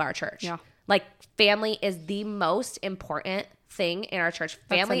foundation of our church. Yeah. Like family is the most important thing in our church.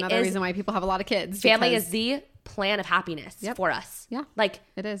 Family That's another is reason why people have a lot of kids. Family is the plan of happiness for us. Yeah. Like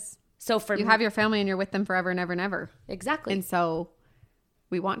it is. So for you have your family and you're with them forever and ever and ever. Exactly. And so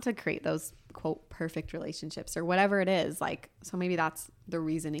we want to create those quote perfect relationships or whatever it is. Like, so maybe that's the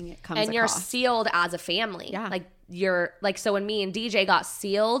reasoning it comes and you're sealed as a family. Yeah. Like you're like, so when me and DJ got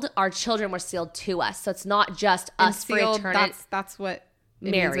sealed, our children were sealed to us. So it's not just us sealed, for eternity. That's what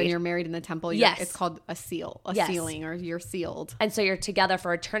it means when you're married in the temple. It's called a seal, sealing, or you're sealed. And so you're together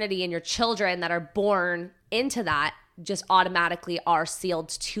for eternity, and your children that are born into that just automatically are sealed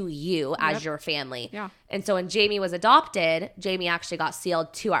to you as your family. Yeah. And so when Jamie was adopted, Jamie actually got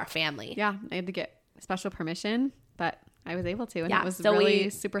sealed to our family. Yeah. I had to get special permission, but I was able to. And it was really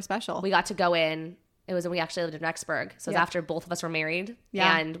super special. We got to go in. It was when we actually lived in Rexburg. So it was after both of us were married.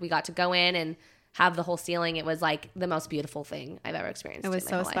 Yeah. And we got to go in and have the whole sealing. It was like the most beautiful thing I've ever experienced. It was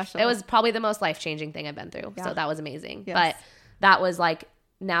so special. It was probably the most life-changing thing I've been through. Yeah. So that was amazing. Yes. But that was like,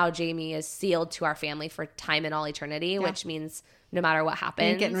 now Jamie is sealed to our family for time and all eternity, which means no matter what happens.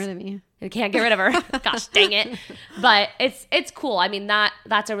 You ain't getting rid of me. You can't get rid of her. Gosh, dang it. But it's cool. I mean,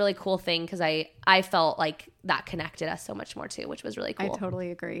 that's a really cool thing because I felt like that connected us so much more too, which was really cool. I totally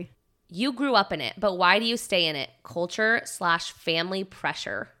agree. You grew up in it, but why do you stay in it? Culture/family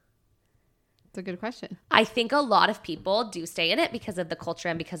pressure. It's a good question. I think a lot of people do stay in it because of the culture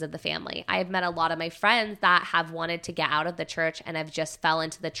and because of the family. I've met a lot of my friends that have wanted to get out of the church and have just fell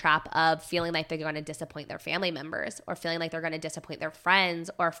into the trap of feeling like they're going to disappoint their family members or feeling like they're going to disappoint their friends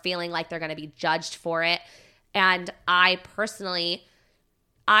or feeling like they're going to be judged for it. And I personally,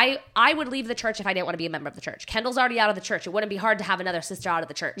 I would leave the church if I didn't want to be a member of the church. Kendall's already out of the church. It wouldn't be hard to have another sister out of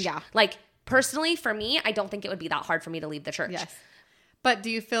the church. Yeah. Like personally, for me, I don't think it would be that hard for me to leave the church. Yes. But do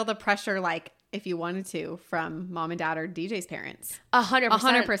you feel the pressure like if you wanted to from mom and dad or DJ's parents? 100%.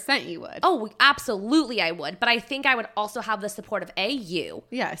 100% you would. Oh, absolutely I would. But I think I would also have the support of you.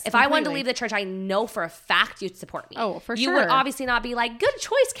 Yes. If I wanted to leave the church, I know for a fact you'd support me. Oh, for sure. You would obviously not be like, good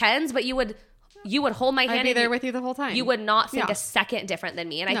choice, Kens, but you would hold my hand. I'd be there with you the whole time. You would not think a second different than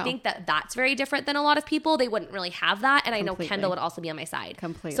me. And I think that that's very different than a lot of people. They wouldn't really have that. And I know Kendall would also be on my side.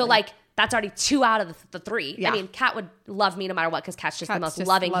 Completely. So like, that's already 2 out of the 3. Yeah. I mean, Kat would love me no matter what because Kat's just the most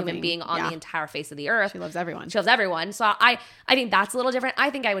loving human being on the entire face of the earth. She loves everyone. So I think that's a little different. I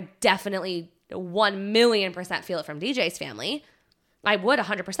think I would definitely 1,000,000% feel it from DJ's family. I would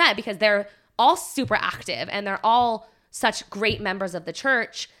 100% because they're all super active and they're all such great members of the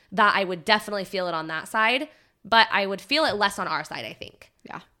church that I would definitely feel it on that side. But I would feel it less on our side, I think.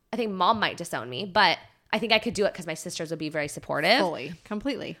 Yeah. I think mom might disown me, but I think I could do it because my sisters would be very supportive. Fully.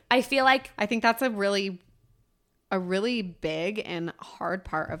 Completely. I feel like I think that's a really big and hard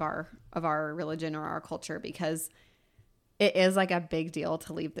part of our religion or our culture because it is like a big deal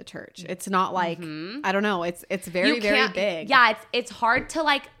to leave the church. It's not like I don't know. It's very big. Yeah, it's hard to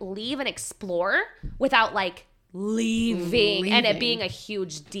like leave and explore without like leaving and it being a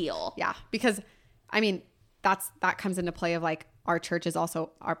huge deal. Yeah, because I mean that comes into play of like our church is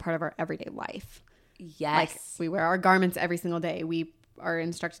also our part of our everyday life. Yes. Like we wear our garments every single day. We are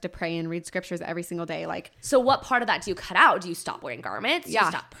instructed to pray and read scriptures every single day. Like, so what part of that do you cut out? Do you stop wearing garments? Do you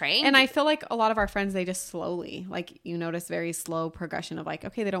stop praying? And I feel like a lot of our friends, they just slowly, like you notice very slow progression of like,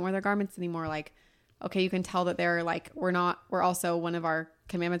 okay, they don't wear their garments anymore. Like, okay, you can tell that they're like, we're also one of our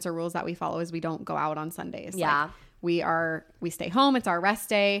commandments or rules that we follow is we don't go out on Sundays. Yeah. Like, we stay home. It's our rest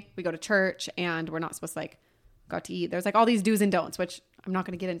day. We go to church and we're not supposed to like go out to eat. There's like all these do's and don'ts, which I'm not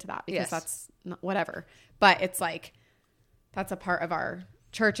going to get into that because that's not, whatever. But it's like, that's a part of our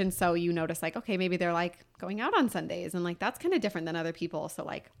church. And so you notice like, okay, maybe they're like going out on Sundays and like, that's kind of different than other people. So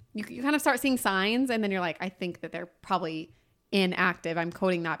like you kind of start seeing signs and then you're like, I think that they're probably inactive. I'm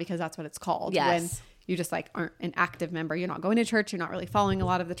quoting that because that's what it's called. Yes. When you just like aren't an active member, you're not going to church. You're not really following a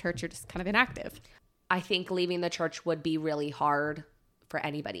lot of the church. You're just kind of inactive. I think leaving the church would be really hard for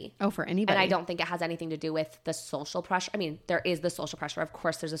anybody. Oh, for anybody. And I don't think it has anything to do with the social pressure. I mean, there is the social pressure. Of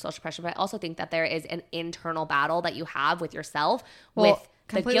course, there's a social pressure, but I also think that there is an internal battle that you have with yourself with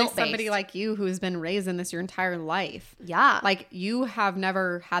the guilt-based. Somebody like you who's been raised in this your entire life. Yeah. Like you have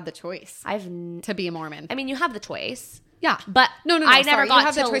never had the choice to be a Mormon. I mean, you have the choice. Yeah. But no. I never got you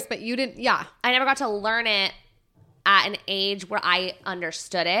have the choice, but you didn't. Yeah. I never got to learn it at an age where I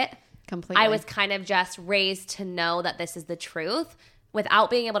understood it. Completely. I was kind of just raised to know that this is the truth without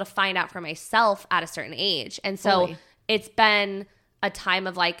being able to find out for myself at a certain age. And so Fully. it's been a time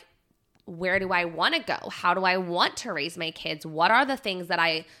of like, where do I want to go? How do I want to raise my kids? What are the things that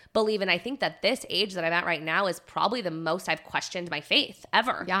I believe in? I think that this age that I'm at right now is probably the most I've questioned my faith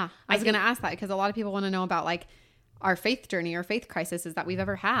ever. Yeah. I was going to ask that because a lot of people want to know about like our faith journey or faith crisis that we've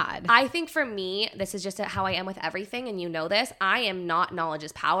ever had. I think for me, this is just how I am with everything. And you know this, I am not knowledge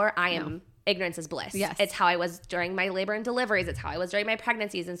is power. I am ignorance is bliss. Yes. It's how I was during my labor and deliveries. It's how I was during my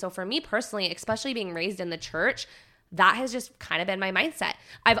pregnancies. And so for me personally, especially being raised in the church, that has just kind of been my mindset.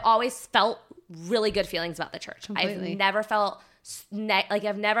 I've always felt really good feelings about the church. Completely. I've never felt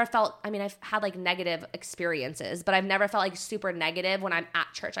I mean, I've had like negative experiences, but I've never felt like super negative when I'm at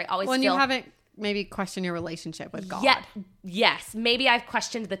church. I always when feel you haven't maybe questioned your relationship with God. Yeah, yes. Maybe I've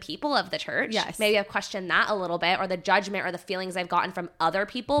questioned the people of the church. Yes. Maybe I've questioned that a little bit, or the judgment or the feelings I've gotten from other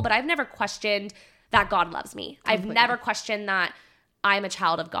people, but I've never questioned that God loves me. Completely. I've never questioned that I'm a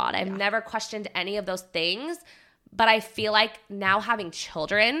child of God. I've never questioned any of those things, but I feel like now having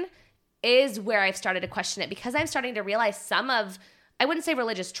children is where I've started to question it, because I'm starting to realize some of, I wouldn't say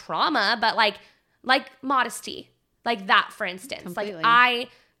religious trauma, but like modesty, like that, for instance. Completely. Like I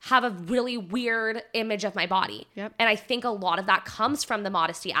have a really weird image of my body. Yep. And I think a lot of that comes from the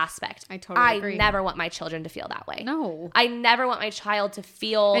modesty aspect. I totally agree. I never want my children to feel that way. No. I never want my child to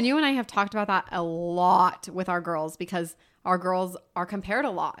feel. And you and I have talked about that a lot with our girls, because our girls are compared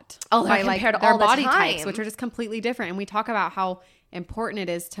a lot. Oh, they're by compared their all the body time. types, which are just completely different. And we talk about how important it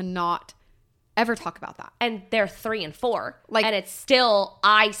is to not ever talk about that. And they're 3 and 4. Like- and it's still,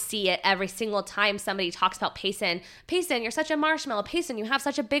 I see it every single time somebody talks about Payson. Payson, you're such a marshmallow. Payson, you have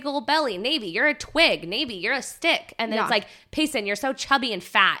such a big old belly. Navy, you're a twig. Navy, you're a stick. And then Yeah. it's like, Payson, you're so chubby and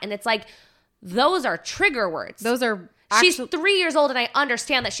fat. And it's like, those are trigger words. Those are She's 3 years old, and I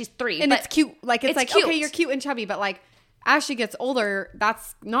understand that she's 3. and but it's cute. Like it's like, cute. okay, you're cute and chubby, but like as she gets older,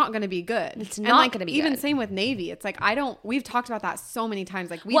 that's not going to be good. It's And, not like, gonna be even good. same with Navy. It's like we've talked about that so many times.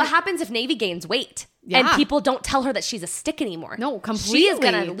 Like What happens if Navy gains weight and Yeah. people don't tell her that she's a stick anymore? No, She is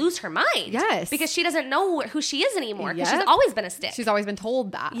going to completely. lose her mind. Yes. Because she doesn't know who she is anymore, because she's Yep. always been a stick. She's always been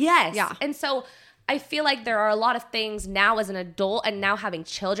told that. Yes. Yeah. And so I feel like there are a lot of things now as an adult and now having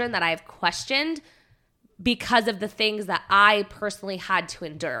children that I've questioned because of the things that I personally had to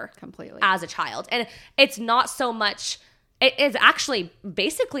endure Completely. as a child. And it's not so much, it is actually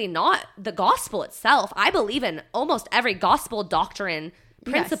basically not the gospel itself. I believe in almost every gospel doctrine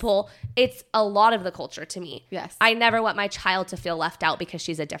principle. It's a lot of the culture to me. Yes. I never want my child to feel left out because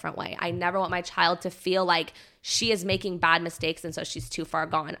she's a different way. I never want my child to feel like she is making bad mistakes and so she's too far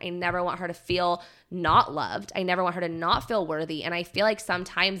gone. I never want her to feel not loved. I never want her to not feel worthy. And I feel like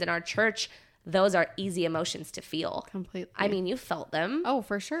sometimes in our church, those are easy emotions to feel. Completely. I mean, you felt them. Oh,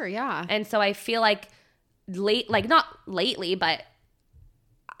 for sure. Yeah. And so I feel like not lately, but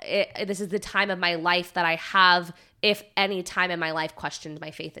this is the time of my life that I have, if any time in my life, questioned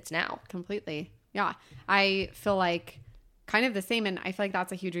my faith, it's now. Completely. Yeah. I feel like kind of the same. And I feel like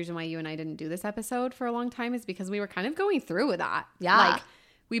that's a huge reason why you and I didn't do this episode for a long time, is because we were kind of going through with that. Yeah. Like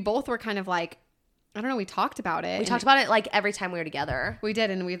we both were kind of like, I don't know, we talked about it. We talked about it like every time we were together. We did.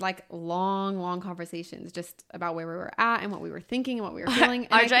 And we had like long conversations just about where we were at and what we were thinking and what we were feeling.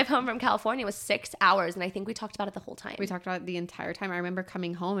 And Our drive home from California was 6 hours, and I think we talked about it the whole time. we talked about it the entire time. I remember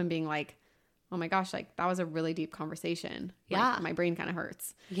coming home and being like, oh my gosh, like that was a really deep conversation. Like, Yeah. my brain kind of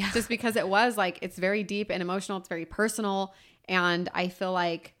hurts. Yeah. Just because it was like, it's very deep and emotional. It's very personal. And I feel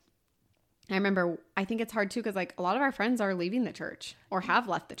like, I remember, I think it's hard too, because like a lot of our friends are leaving the church or have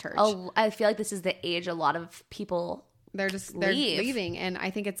left the church. Oh, I feel like this is the age a lot of people they're leave. leaving. And I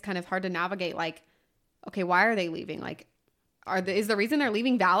think it's kind of hard to navigate, like, okay, why are they leaving? Like, is the reason they're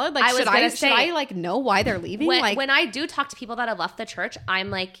leaving valid? Like, I was gonna say- should I like know why they're leaving? when I do talk to people that have left the church, I'm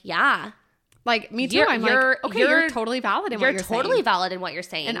like, yeah. like me too. You're- I'm you're- like, okay, you're- you're totally valid in what You're you're totally saying. valid in what you're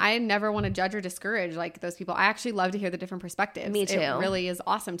saying. And I never want to judge or discourage like those people. I actually love to hear the different perspectives. Me too. It really is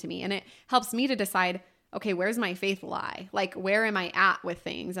awesome to me. And it helps me to decide, okay, where's my faith lie? Like, where am I at with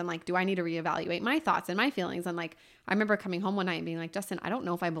things? And like, do I need to reevaluate my thoughts and my feelings? And like, I remember coming home one night and being like, Justin, I don't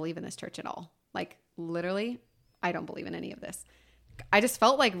know if I believe in this church at all. Like, literally, I don't believe in any of this. I just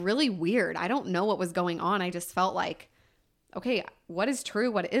felt like really weird. I don't know what was going on. I just felt like, okay, what is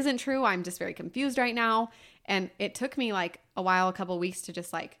true? What isn't true? I'm just very confused right now. And it took me like a while, a couple of weeks to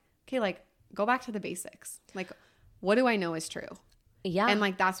just like, okay, like go back to the basics. Like, what do I know is true? yeah. And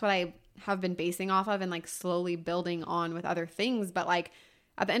like, that's what I have been basing off of and like slowly building on with other things. But like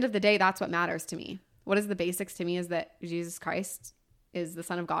at the end of the day, that's what matters to me. What is the basics to me is that Jesus Christ is the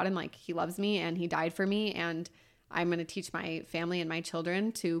Son of God and like he loves me and he died for me. And I'm going to teach my family and my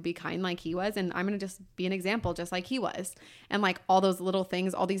children to be kind like he was. And I'm going to just be an example just like he was. And like all those little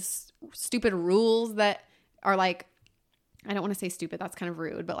things, all these stupid rules that are like, I don't want to say stupid. That's kind of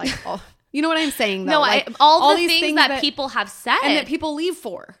rude, but like, you know what I'm saying though? No, like, all these things that people have said. And that people leave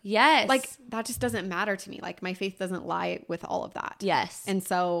for. Yes. Like that just doesn't matter to me. Like my faith doesn't lie with all of that. Yes. And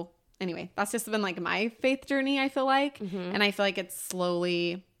so anyway, that's just been like my faith journey, I feel like. Mm-hmm. And I feel like it's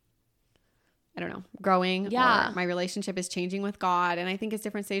slowly, I don't know, growing. Yeah. Or my relationship is changing with God. And I think it's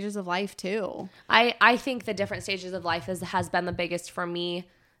different stages of life too. I think the different stages of life has been the biggest for me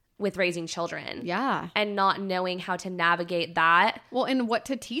with raising children. Yeah. And not knowing how to navigate that. Well, and what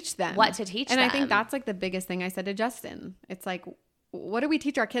to teach them. And I think that's like the biggest thing I said to Justin. It's like, what do we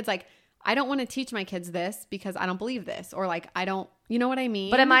teach our kids? Like, I don't want to teach my kids this because I don't believe this. Or like, I don't, you know what I mean?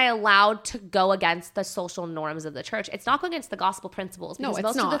 But am I allowed to go against the social norms of the church? It's not going against the gospel principles. Because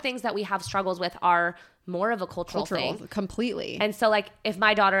most of the things that we have struggles with are more of a cultural thing. Completely. And so like if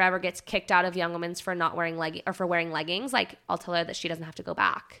my daughter ever gets kicked out of Young Women's for not wearing for wearing leggings, like I'll tell her that she doesn't have to go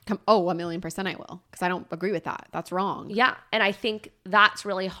back. 1,000,000% I will. Because I don't agree with that. That's wrong. Yeah. And I think that's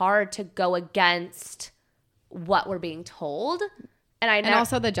really hard to go against what we're being told. And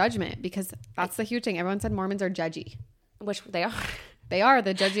also the judgment, because that's the huge thing. Everyone said Mormons are judgy. Which they are. They are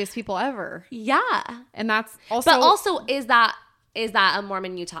the judgiest people ever. Yeah. And that's also... But also, is that a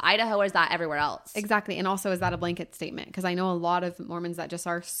Mormon, Utah, Idaho, or is that everywhere else? Exactly. And also, is that a blanket statement? Because I know a lot of Mormons that just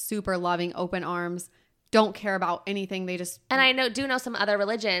are super loving, open arms, don't care about anything. They just... And I do know some other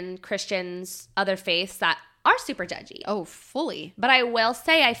Christians, other faiths that are super judgy. Oh, fully. But I will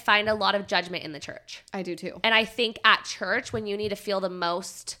say I find a lot of judgment in the church. I do too. And I think at church, when you need to feel the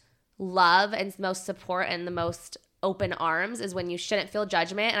most love and most support and the most open arms is when you shouldn't feel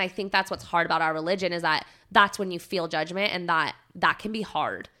judgment. And I think that's what's hard about our religion is that that's when you feel judgment, and that can be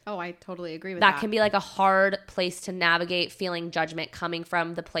hard. Oh, I totally agree with that. That can be like a hard place to navigate, feeling judgment coming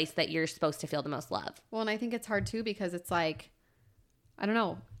from the place that you're supposed to feel the most love. Well, and I think it's hard too because it's like, I don't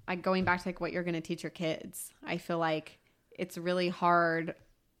know, going back to like what you're going to teach your kids. I feel like it's really hard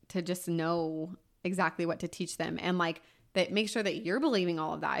to just know exactly what to teach them, and like that make sure that you're believing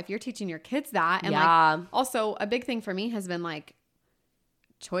all of that if you're teaching your kids that. And like also a big thing for me has been like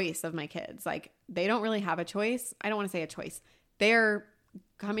choice of my kids. Like they don't really have a choice. I don't want to say a choice. They're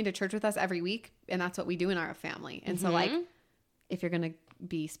coming to church with us every week, and that's what we do in our family. And so like if you're going to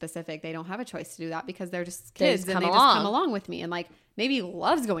be specific, they don't have a choice to do that because they're just kids and they just come along with me. And like Navy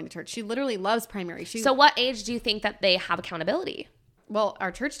loves going to church. She literally loves primary. So what age do you think that they have accountability? Well,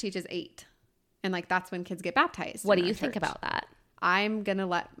 our church teaches 8. And like that's when kids get baptized. What do you think about that? I'm going to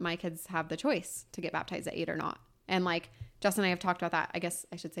let my kids have the choice to get baptized at 8 or not. And like Justin and I have talked about that. I guess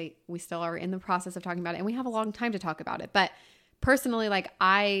I should say we still are in the process of talking about it, and we have a long time to talk about it. But personally, like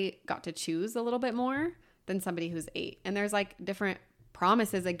I got to choose a little bit more than somebody who's 8. And there's like different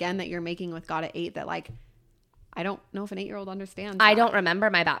promises again that you're making with God at 8 that like I don't know if an 8-year-old understands. I don't remember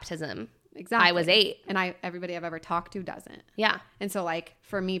my baptism. Exactly. I was 8. And everybody I've ever talked to doesn't. Yeah. And so like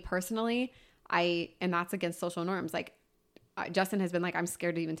for me personally, and that's against social norms. Like Justin has been like, I'm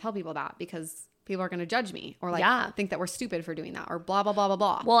scared to even tell people that because people are going to judge me or like think that we're stupid for doing that or blah, blah, blah, blah,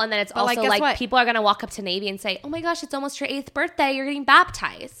 blah. Well, and then it's also like people are going to walk up to Navy and say, oh my gosh, it's almost your 8th birthday. You're getting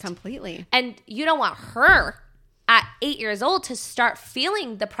baptized. Completely. And you don't want her at 8 years old to start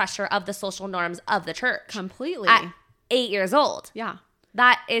feeling the pressure of the social norms of the church. Completely. At 8 years old. Yeah.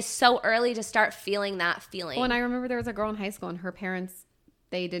 That is so early to start feeling that feeling. Well, and I remember there was a girl in high school and her parents,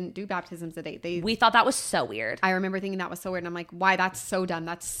 they didn't do baptisms at 8. We thought that was so weird. I remember thinking that was so weird. And I'm like, why? That's so dumb.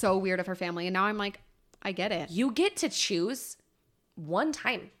 That's so weird of her family. And now I'm like, I get it. You get to choose one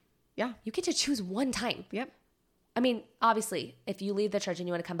time. Yeah. You get to choose one time. Yep. I mean, obviously, if you leave the church and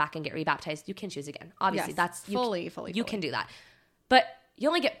you want to come back and get rebaptized, you can choose again. Obviously, yes, that's fully. You can do that. But you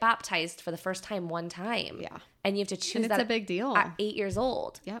only get baptized for the first time one time. Yeah. And you have to choose and it's that a big deal. At 8 years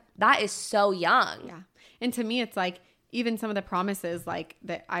old. Yep. That is so young. Yeah. And to me, it's like, even some of the promises like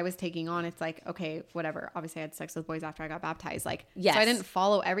that I was taking on, it's like, okay, whatever. Obviously I had sex with boys after I got baptized. Like, yes. So I didn't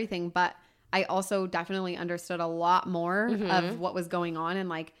follow everything, but I also definitely understood a lot more of what was going on and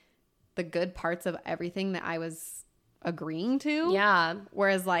like the good parts of everything that I was agreeing to. Yeah.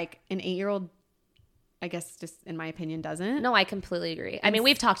 Whereas like an 8-year-old, I guess just in my opinion, doesn't. No, I completely agree. I mean,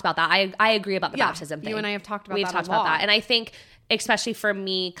 we've talked about that. I agree about the baptism thing. You and I have talked about we've that talked a lot. about that. And I think especially for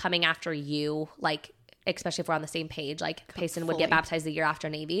me coming after you, like especially if we're on the same page, like Payson would get baptized the year after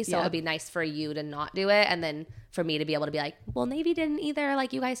Navy. So it would be nice for you to not do it. And then for me to be able to be like, well, Navy didn't either.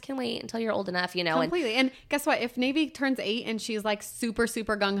 Like you guys can wait until you're old enough, you know. Completely. And guess what? If Navy turns 8 and she's like super,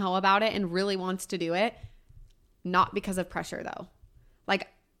 super gung-ho about it and really wants to do it, not because of pressure though. Like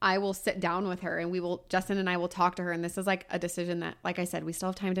I will sit down with her and Justin and I will talk to her. And this is like a decision that, like I said, we still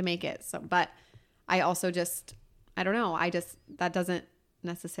have time to make it. So, but I also I don't know. That doesn't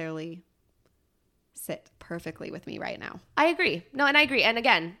necessarily sit perfectly with me right now. I agree. No, and I agree. And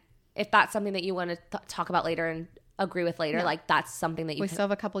again, if that's something that you want to talk about later and agree with later, like that's something that we still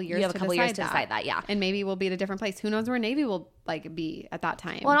have a couple years to decide that. Yeah. And maybe we'll be at a different place. Who knows where Navy will like be at that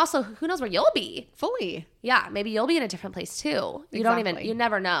time. Well, and also who knows where you'll be fully. Yeah. Maybe you'll be in a different place too. You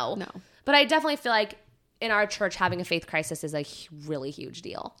never know. No. But I definitely feel like in our church, having a faith crisis is a really huge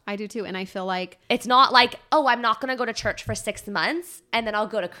deal. I do too. And I feel like it's not like, oh, I'm not going to go to church for 6 months and then I'll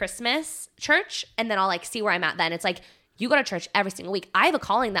go to Christmas church and then I'll like see where I'm at then. It's like, you go to church every single week. I have a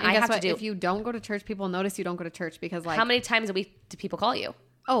calling that I have to do. If you don't go to church, people notice you don't go to church because like... How many times a week do people call you?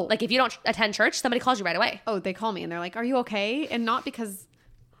 Oh. Like if you don't attend church, somebody calls you right away. Oh, they call me and they're like, are you okay? And not because...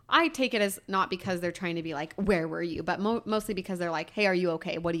 I take it as not because they're trying to be like, where were you? But mostly because they're like, hey, are you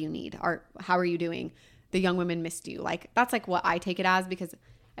okay? What do you need? How are you doing? The young women missed you. Like that's like what I take it as, because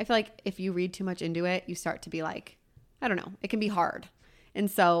I feel like if you read too much into it, you start to be like, I don't know. It can be hard. And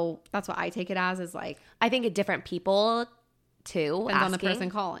so that's what I take it as, is like... I think at different people... too. Depends on the person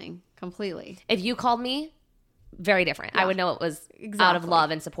calling completely. If you called me, very different. Yeah. I would know it was out of love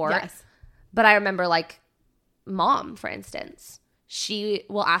and support. Yes. But I remember like mom, for instance, she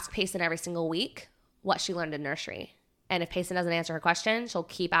will ask Payson every single week what she learned in nursery. And if Payson doesn't answer her question, she'll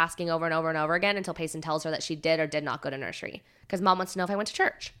keep asking over and over and over again until Payson tells her that she did or did not go to nursery. Because mom wants to know if I went to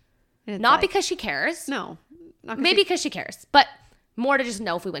church. Not like, because she cares. No. Maybe because she cares. But more to just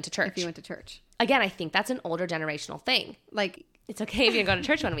know if we went to church. If you went to church. Again, I think that's an older generational thing. Like, it's okay if you go to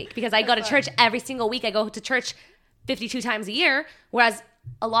church one week, because I go to church every single week. I go to church 52 times a year, whereas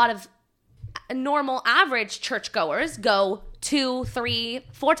a lot of normal average churchgoers go 2, 3,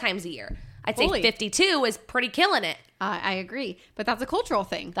 4 times a year. I'd say 52 is pretty killing it. I agree. But that's a cultural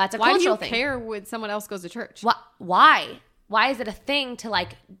thing. That's a cultural thing. Why do you care when someone else goes to church? Why? Why is it a thing to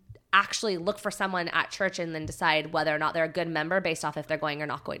like actually look for someone at church and then decide whether or not they're a good member based off if they're going or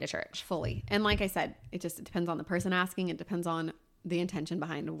not going to church? Fully. And like I said, it depends on the person asking. It depends on the intention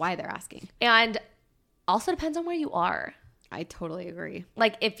behind why they're asking. And also depends on where you are. I totally agree.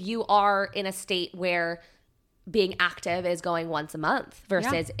 Like if you are in a state where being active is going once a month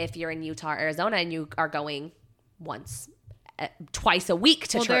versus if you're in Utah, Arizona, and you are going twice a week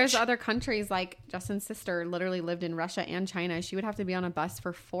to church. There's other countries, like Justin's sister literally lived in Russia and China. She would have to be on a bus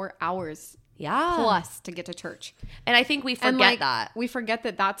for 4 hours plus to get to church. And I think we forget that. We forget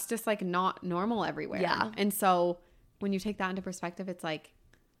that that's just like not normal everywhere. Yeah. And so when you take that into perspective, it's like,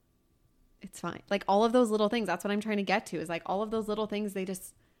 it's fine. Like all of those little things, that's what I'm trying to get to, is like all of those little things, they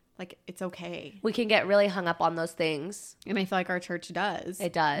just like, it's okay. We can get really hung up on those things. And I feel like our church does.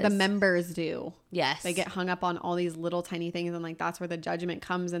 It does. The members do. Yes. They get hung up on all these little tiny things, and like that's where the judgment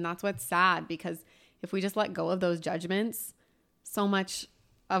comes. And that's what's sad, because if we just let go of those judgments, so much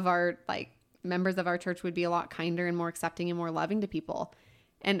of our like members of our church would be a lot kinder and more accepting and more loving to people.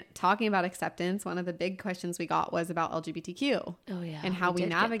 And talking about acceptance, one of the big questions we got was about LGBTQ. Oh yeah. And how we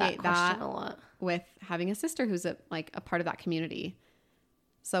navigate that with having a sister who's a part of that community.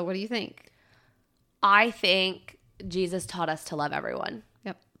 So what do you think? I think Jesus taught us to love everyone.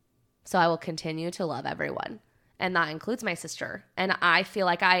 Yep. So I will continue to love everyone. And that includes my sister. And I feel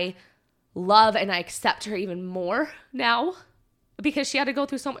like I love and I accept her even more now, because she had to go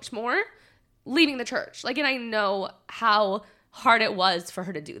through so much more leaving the church. Like, and I know how hard it was for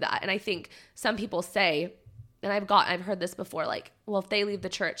her to do that. And I think some people say, and I've heard this before, like, well, if they leave the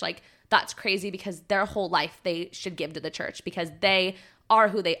church, like, that's crazy because their whole life they should give to the church because they are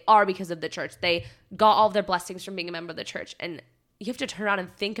who they are because of the church. They got all of their blessings from being a member of the church. And you have to turn around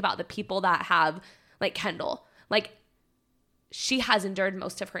and think about the people that have, like Kendall, like she has endured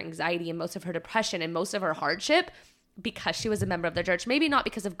most of her anxiety and most of her depression and most of her hardship because she was a member of the church. Maybe not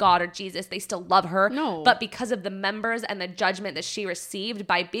because of God or Jesus. They still love her. No. But because of the members and the judgment that she received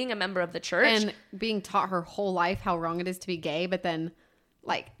by being a member of the church. And being taught her whole life how wrong it is to be gay, but then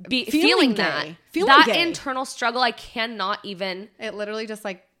like feeling that gay. Internal struggle, I cannot even. It literally just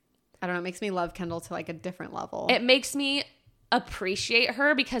like, I don't know, it makes me love Kendall to like a different level. It makes me appreciate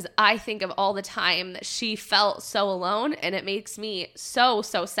her because I think of all the time that she felt so alone, and it makes me so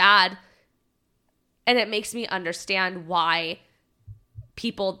sad. And it makes me understand why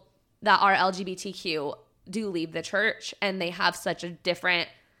people that are LGBTQ do leave the church and they have such a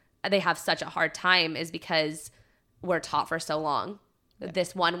hard time, is because we're taught for so long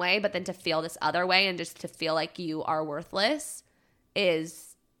this one way, but then to feel this other way and just to feel like you are worthless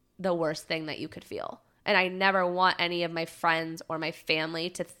is the worst thing that you could feel. And I never want any of my friends or my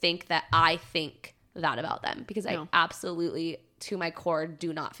family to think that I think that about them, because I absolutely to my core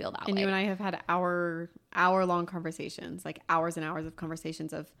do not feel that way. And you and I have had hour-long conversations, like hours and hours of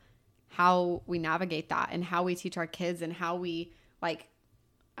conversations of how we navigate that and how we teach our kids and how we like,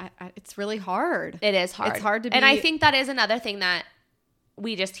 it's really hard. It is hard. It's hard to be. And I think that is another thing that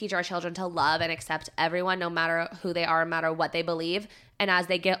we just teach our children to love and accept everyone, no matter who they are, no matter what they believe. And as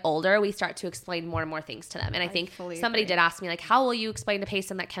they get older, we start to explain more and more things to them. And I think somebody did ask me, like, how will you explain to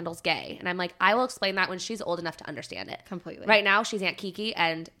Payson that Kendall's gay? And I'm like, I will explain that when she's old enough to understand it. Completely. Right now, she's Aunt Kiki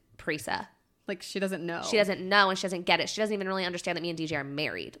and Parisa. Like, she doesn't know. She doesn't know and she doesn't get it. She doesn't even really understand that me and DJ are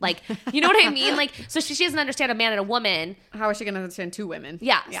married. Like, you know what I mean? Like, so she doesn't understand a man and a woman. How is she going to understand two women?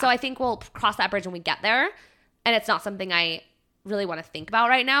 Yeah. So I think we'll cross that bridge when we get there. And it's not something I really want to think about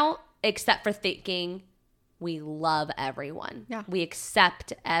right now, except for thinking we love everyone. Yeah. We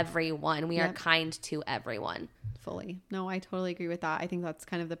accept everyone. We are kind to everyone. Fully. No, I totally agree with that. I think that's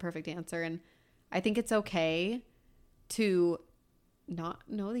kind of the perfect answer. And I think it's okay to not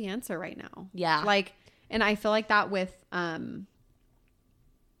know the answer right now. Yeah. Like, and I feel like that with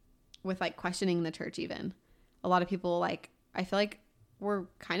like questioning the church even. A lot of people, like, I feel like we're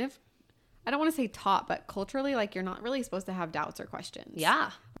kind of, I don't want to say taught, but culturally, like, you're not really supposed to have doubts or questions.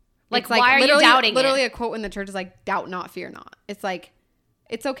 Yeah. Like, like why are you doubting literally it? a quote in the church is like, doubt not, fear not. It's like,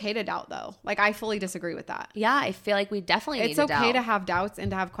 it's okay to doubt though. Like, I fully disagree with that. Yeah, I feel like we definitely need to doubt. It's okay to have doubts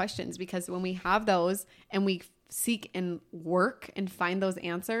and to have questions, because when we have those and we seek and work and find those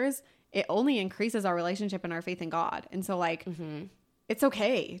answers, it only increases our relationship and our faith in God. And so, like, it's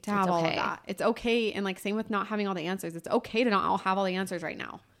okay to have all of that. It's okay. And like, same with not having all the answers. It's okay to not all have all the answers right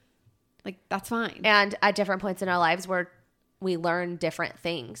now. Like, that's fine. And at different points in our lives where we learn different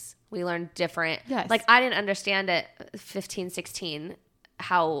things. We learn different. Yes. Like, I didn't understand at 15, 16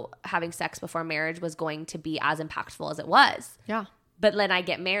 how having sex before marriage was going to be as impactful as it was. Yeah. But then I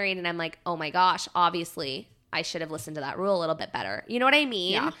get married and I'm like, oh my gosh, obviously I should have listened to that rule a little bit better. You know what I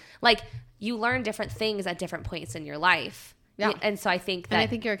mean? Yeah. Like, you learn different things at different points in your life. Yeah. And so I think that. And I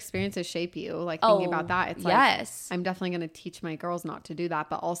think your experiences shape you. Like, thinking about that, it's like, yes. I'm definitely going to teach my girls not to do that.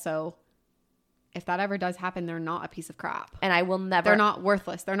 But also, if that ever does happen, they're not a piece of crap. And I will never. They're not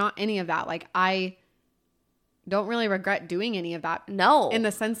worthless. They're not any of that. Like, I don't really regret doing any of that. No. In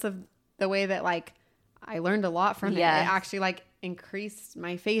the sense of the way that, like, I learned a lot from it. It actually, like, increased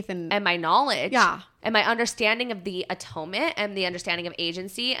my faith and my knowledge. Yeah. And my understanding of the atonement and the understanding of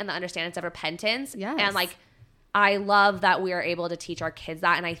agency and the understanding of repentance. Yes. And, like, I love that we are able to teach our kids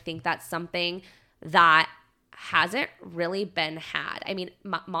that. And I think that's something that hasn't really been had. I mean,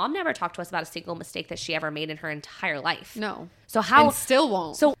 mom never talked to us about a single mistake that she ever made in her entire life. No. So how? And still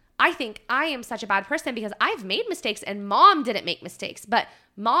won't. So I think I am such a bad person because I've made mistakes and mom didn't make mistakes. But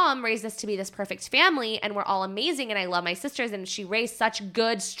mom raised us to be this perfect family and we're all amazing and I love my sisters and she raised such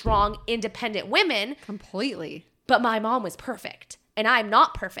good, strong, independent women. Completely. But my mom was perfect and I'm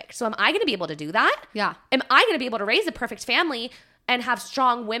not perfect. So am I going to be able to do that? Yeah. Am I going to be able to raise a perfect family and have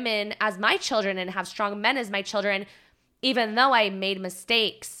strong women as my children and have strong men as my children? Even though I made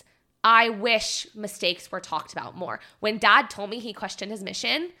mistakes, I wish mistakes were talked about more. When Dad told me he questioned his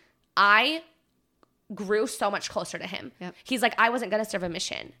mission, I grew so much closer to him. Yep. He's like, I wasn't going to serve a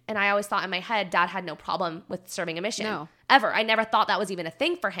mission. And I always thought in my head, Dad had no problem with serving a mission. No. Ever. I never thought that was even a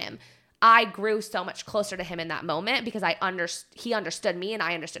thing for him. I grew so much closer to him in that moment because he understood me and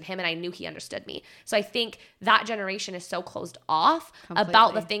I understood him and I knew he understood me. So I think that generation is so closed off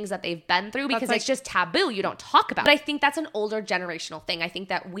about the things that they've been through because it's just taboo. You don't talk about it. But I think that's an older generational thing. I think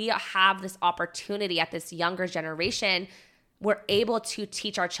that we have this opportunity at this younger generation. We're able to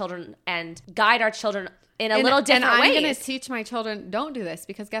teach our children and guide our children in a little different ways. And I'm going to teach my children, don't do this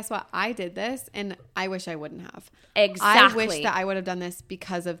because guess what? I did this and I wish I wouldn't have. Exactly. I wish that I would have done this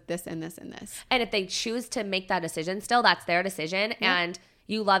because of this and this and this. And if they choose to make that decision still, that's their decision. Yeah. And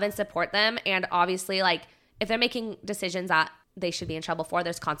you love and support them. And obviously, like, if they're making decisions that they should be in trouble for,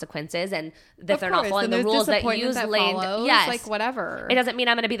 there's consequences. And if they're not following the rules that you laid, yes, like whatever. It doesn't mean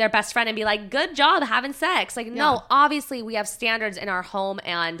I'm going to be their best friend and be like, good job having sex. Like, no, obviously we have standards in our home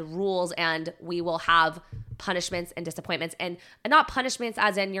and rules and we will have punishments and disappointments. And not punishments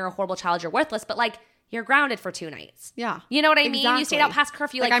as in you're a horrible child, you're worthless, but like you're grounded for 2 nights. Yeah. You know what I mean? You stayed out past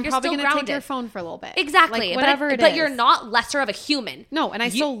curfew. Like I'm you're probably still going to grounded. take your phone for a little bit. Exactly. Like, whatever it is. But you're not lesser of a human. No, and I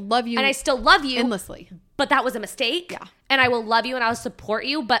still love you. And I still love you. Endlessly. But that was a mistake. Yeah. And I will love you and I will support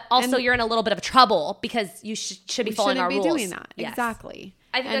you. But also you're in a little bit of trouble because you should be following our rules. Shouldn't be doing that. Yes. Exactly.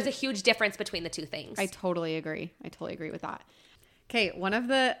 I think there's a huge difference between the two things. I totally agree. I totally agree with that. Okay, one of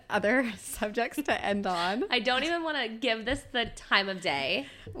the other subjects to end on. I don't even want to give this the time of day.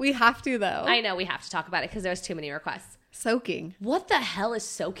 We have to, though. I know we have to talk about it because there's too many requests. Soaking. What the hell is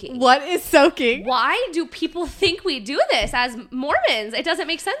soaking? What is soaking? Why do people think we do this as Mormons? It doesn't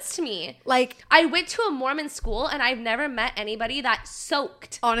make sense to me. Like, I went to a Mormon school and I've never met anybody that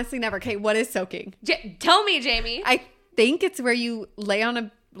soaked. honestly, never. Okay, what is soaking? Tell me, Jamie. I think it's where you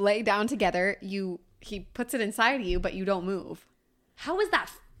lay down together. He puts it inside of you, but you don't move. How is that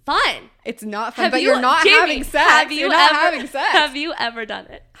fun? It's not fun, but you're not Jamie, having sex. You're not having sex. Have you ever done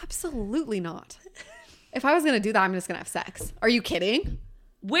it? Absolutely not. If I was going to do that, I'm just going to have sex. Are you kidding?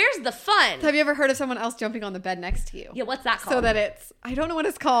 Where's the fun? Have you ever heard of someone else jumping on the bed next to you? Yeah, what's that called? So that I don't know what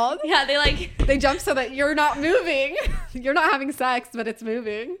it's called. Yeah, they jump so that you're not moving. You're not having sex, but it's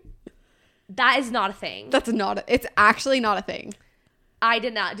moving. That is not a thing. It's actually not a thing. I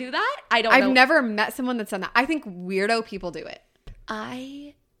did not do that. I've never met someone that's done that. I think weirdo people do it.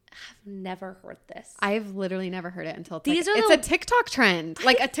 I have never heard this. I've literally never heard it until it's a TikTok trend.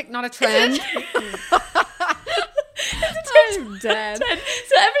 Like not a trend. I'm dead.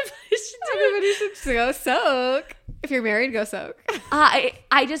 So everybody should go soak. If you're married, go soak.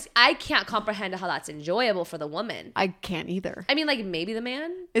 I can't comprehend how that's enjoyable for the woman. I can't either. I mean, like maybe the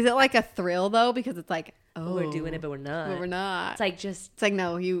man. Is it like a thrill though? Because it's like, oh, we're doing it, but we're not. But we're not. It's like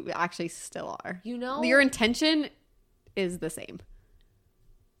no, you actually still are. You know, your intention is the same.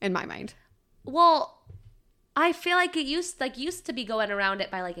 In my mind. Well, I feel like it used to be going around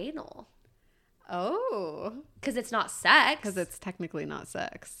it by like anal. Oh. Because it's not sex. Because it's technically not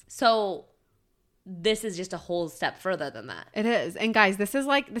sex. So this is just a whole step further than that. It is. And guys, this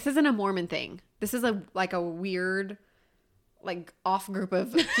isn't a Mormon thing. This is a weird, like off group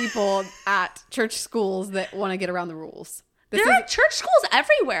of people at church schools that want to get around the rules. There are church schools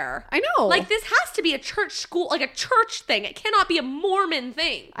everywhere. I know. Like this has to be a church school, like a church thing. It cannot be a Mormon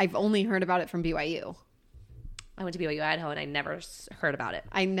thing. I've only heard about it from BYU. I went to BYU, Idaho, and I never heard about it.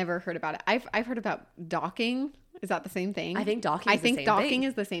 I never heard about it. I've heard about docking. Is that the same thing? I think docking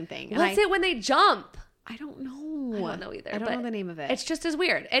is the same thing. What's it when they jump? I don't know. I don't know either. I don't know the name of it. It's just as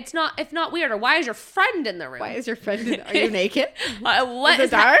weird. It's not weird. Or why is your friend in the room? Why is your friend in Are you naked? What is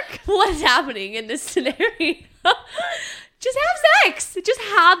it dark? What is happening in this scenario? Just have sex. Just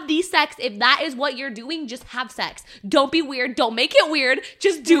have the sex. If that is what you're doing, just have sex. Don't be weird. Don't make it weird.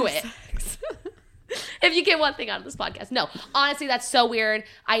 Just do it. If you get one thing out of this podcast. No, honestly, that's so weird.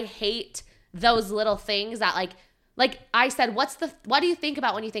 I hate those little things that like I said, what do you think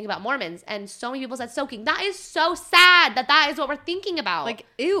about when you think about Mormons? And so many people said soaking. That is so sad that is what we're thinking about. Like,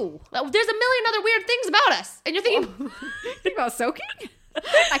 ew. There's a million other weird things about us. And you're thinking think about soaking?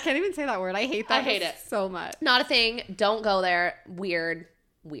 I can't even say that word. I hate that. I hate it so much. Not a thing. Don't go there. Weird.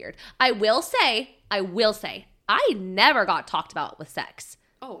 I will say, I never got talked about with sex.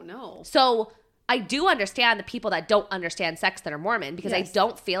 Oh, no. So I do understand the people that don't understand sex that are Mormon because I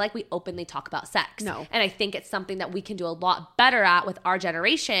don't feel like we openly talk about sex. No. And I think it's something that we can do a lot better at with our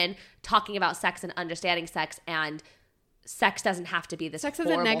generation, talking about sex and understanding sex, and sex doesn't have to be this sex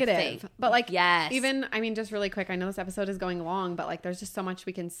horrible isn't negative thing. But like, yes, even, I mean, just really quick, I know this episode is going long, but like there's just so much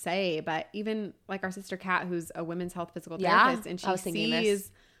we can say. But even like our sister Kat, who's a women's health physical therapist, and she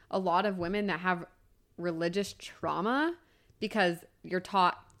sees a lot of women that have religious trauma because you're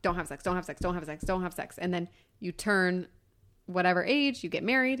taught don't have sex, don't have sex, don't have sex, don't have sex, and then you turn whatever age, you get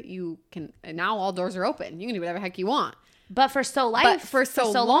married, you can, and now all doors are open, you can do whatever the heck you want. But for so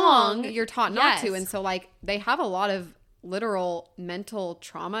long you're taught not to. And so like they have a lot of literal mental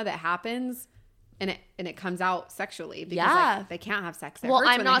trauma that happens, and it comes out sexually because like, they can't have sex. Well,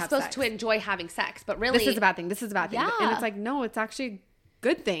 I'm not supposed to enjoy having sex, but really this is a bad thing. Yeah. And it's like, no, it's actually a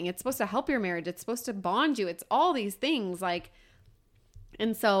good thing. It's supposed to help your marriage. It's supposed to bond you. It's all these things like,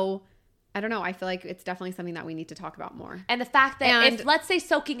 and so I don't know. I feel like it's definitely something that we need to talk about more. And the fact that if, let's say,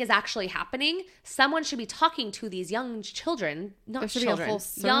 soaking is actually happening, someone should be talking to these young children, not children, be a whole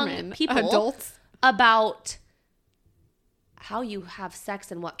sermon, young people, adults, about how you have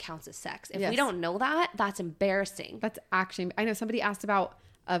sex and what counts as sex. If we Yes. don't know that, that's embarrassing. That's actually, I know somebody asked about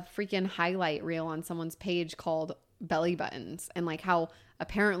a freaking highlight reel on someone's page called belly buttons, and like how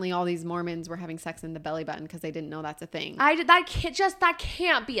apparently all these Mormons were having sex in the belly button because they didn't know that's a thing. That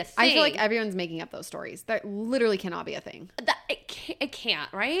can't be a thing. I feel like everyone's making up those stories. That literally cannot be a thing. It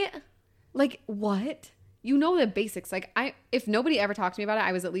can't, right? Like what? You know the basics. Like if nobody ever talked to me about it,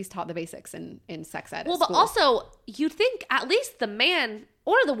 I was at least taught the basics in sex ed. Well, but also you'd think at least the man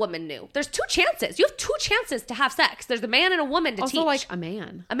or the woman knew. There's two chances. You have two chances to have sex. There's a man and a woman to teach. Also, like a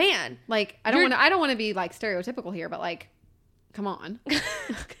man. A man. Like I don't want to be like stereotypical here, but like, come on.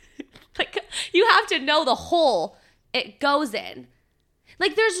 Like you have to know the hole it goes in.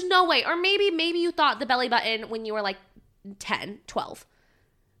 Like there's no way. Or maybe you thought the belly button when you were like 10, 12.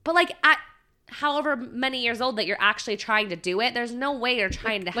 But like however many years old that you're actually trying to do it. There's no way you're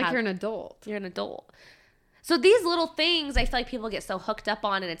trying to like you're an adult. You're an adult. So these little things I feel like people get so hooked up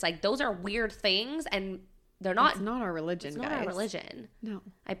on, and it's like those are weird things, and they're not. It's not our religion, it's not our religion. No.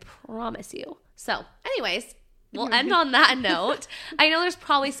 I promise you. So anyways, we'll end on that note. I know there's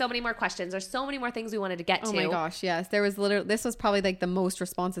probably so many more questions. There's so many more things we wanted to get to. Oh my gosh, yes. There was literally, this was probably like the most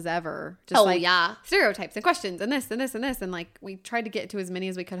responses ever. Yeah. Stereotypes and questions and this and this and this. And like we tried to get to as many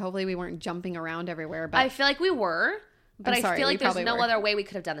as we could. Hopefully we weren't jumping around everywhere. But I feel like we were. But I feel like there's no other way we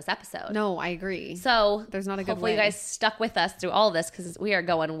could have done this episode. No, I agree. So there's not a good way. Hopefully you guys stuck with us through all of this because we are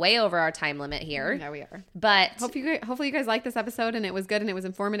going way over our time limit here. Yeah, we are. But hopefully you guys liked this episode and it was good and it was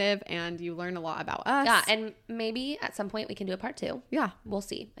informative and you learned a lot about us. Yeah, and maybe at some point we can do a part 2. Yeah. We'll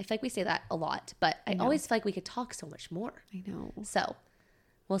see. I feel like we say that a lot, but I always feel like we could talk so much more. I know. So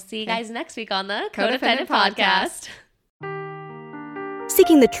we'll see you guys next week on the Codependent Podcast.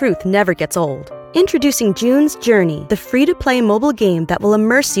 Seeking the truth never gets old. Introducing June's Journey, the free-to-play mobile game that will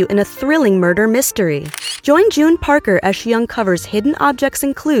immerse you in a thrilling murder mystery. Join June Parker as she uncovers hidden objects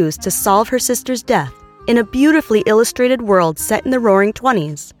and clues to solve her sister's death in a beautifully illustrated world set in the Roaring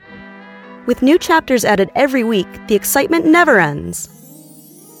 20s. With new chapters added every week, the excitement never ends.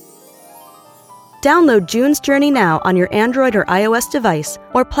 Download June's Journey now on your Android or iOS device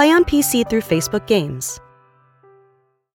or play on PC through Facebook Games.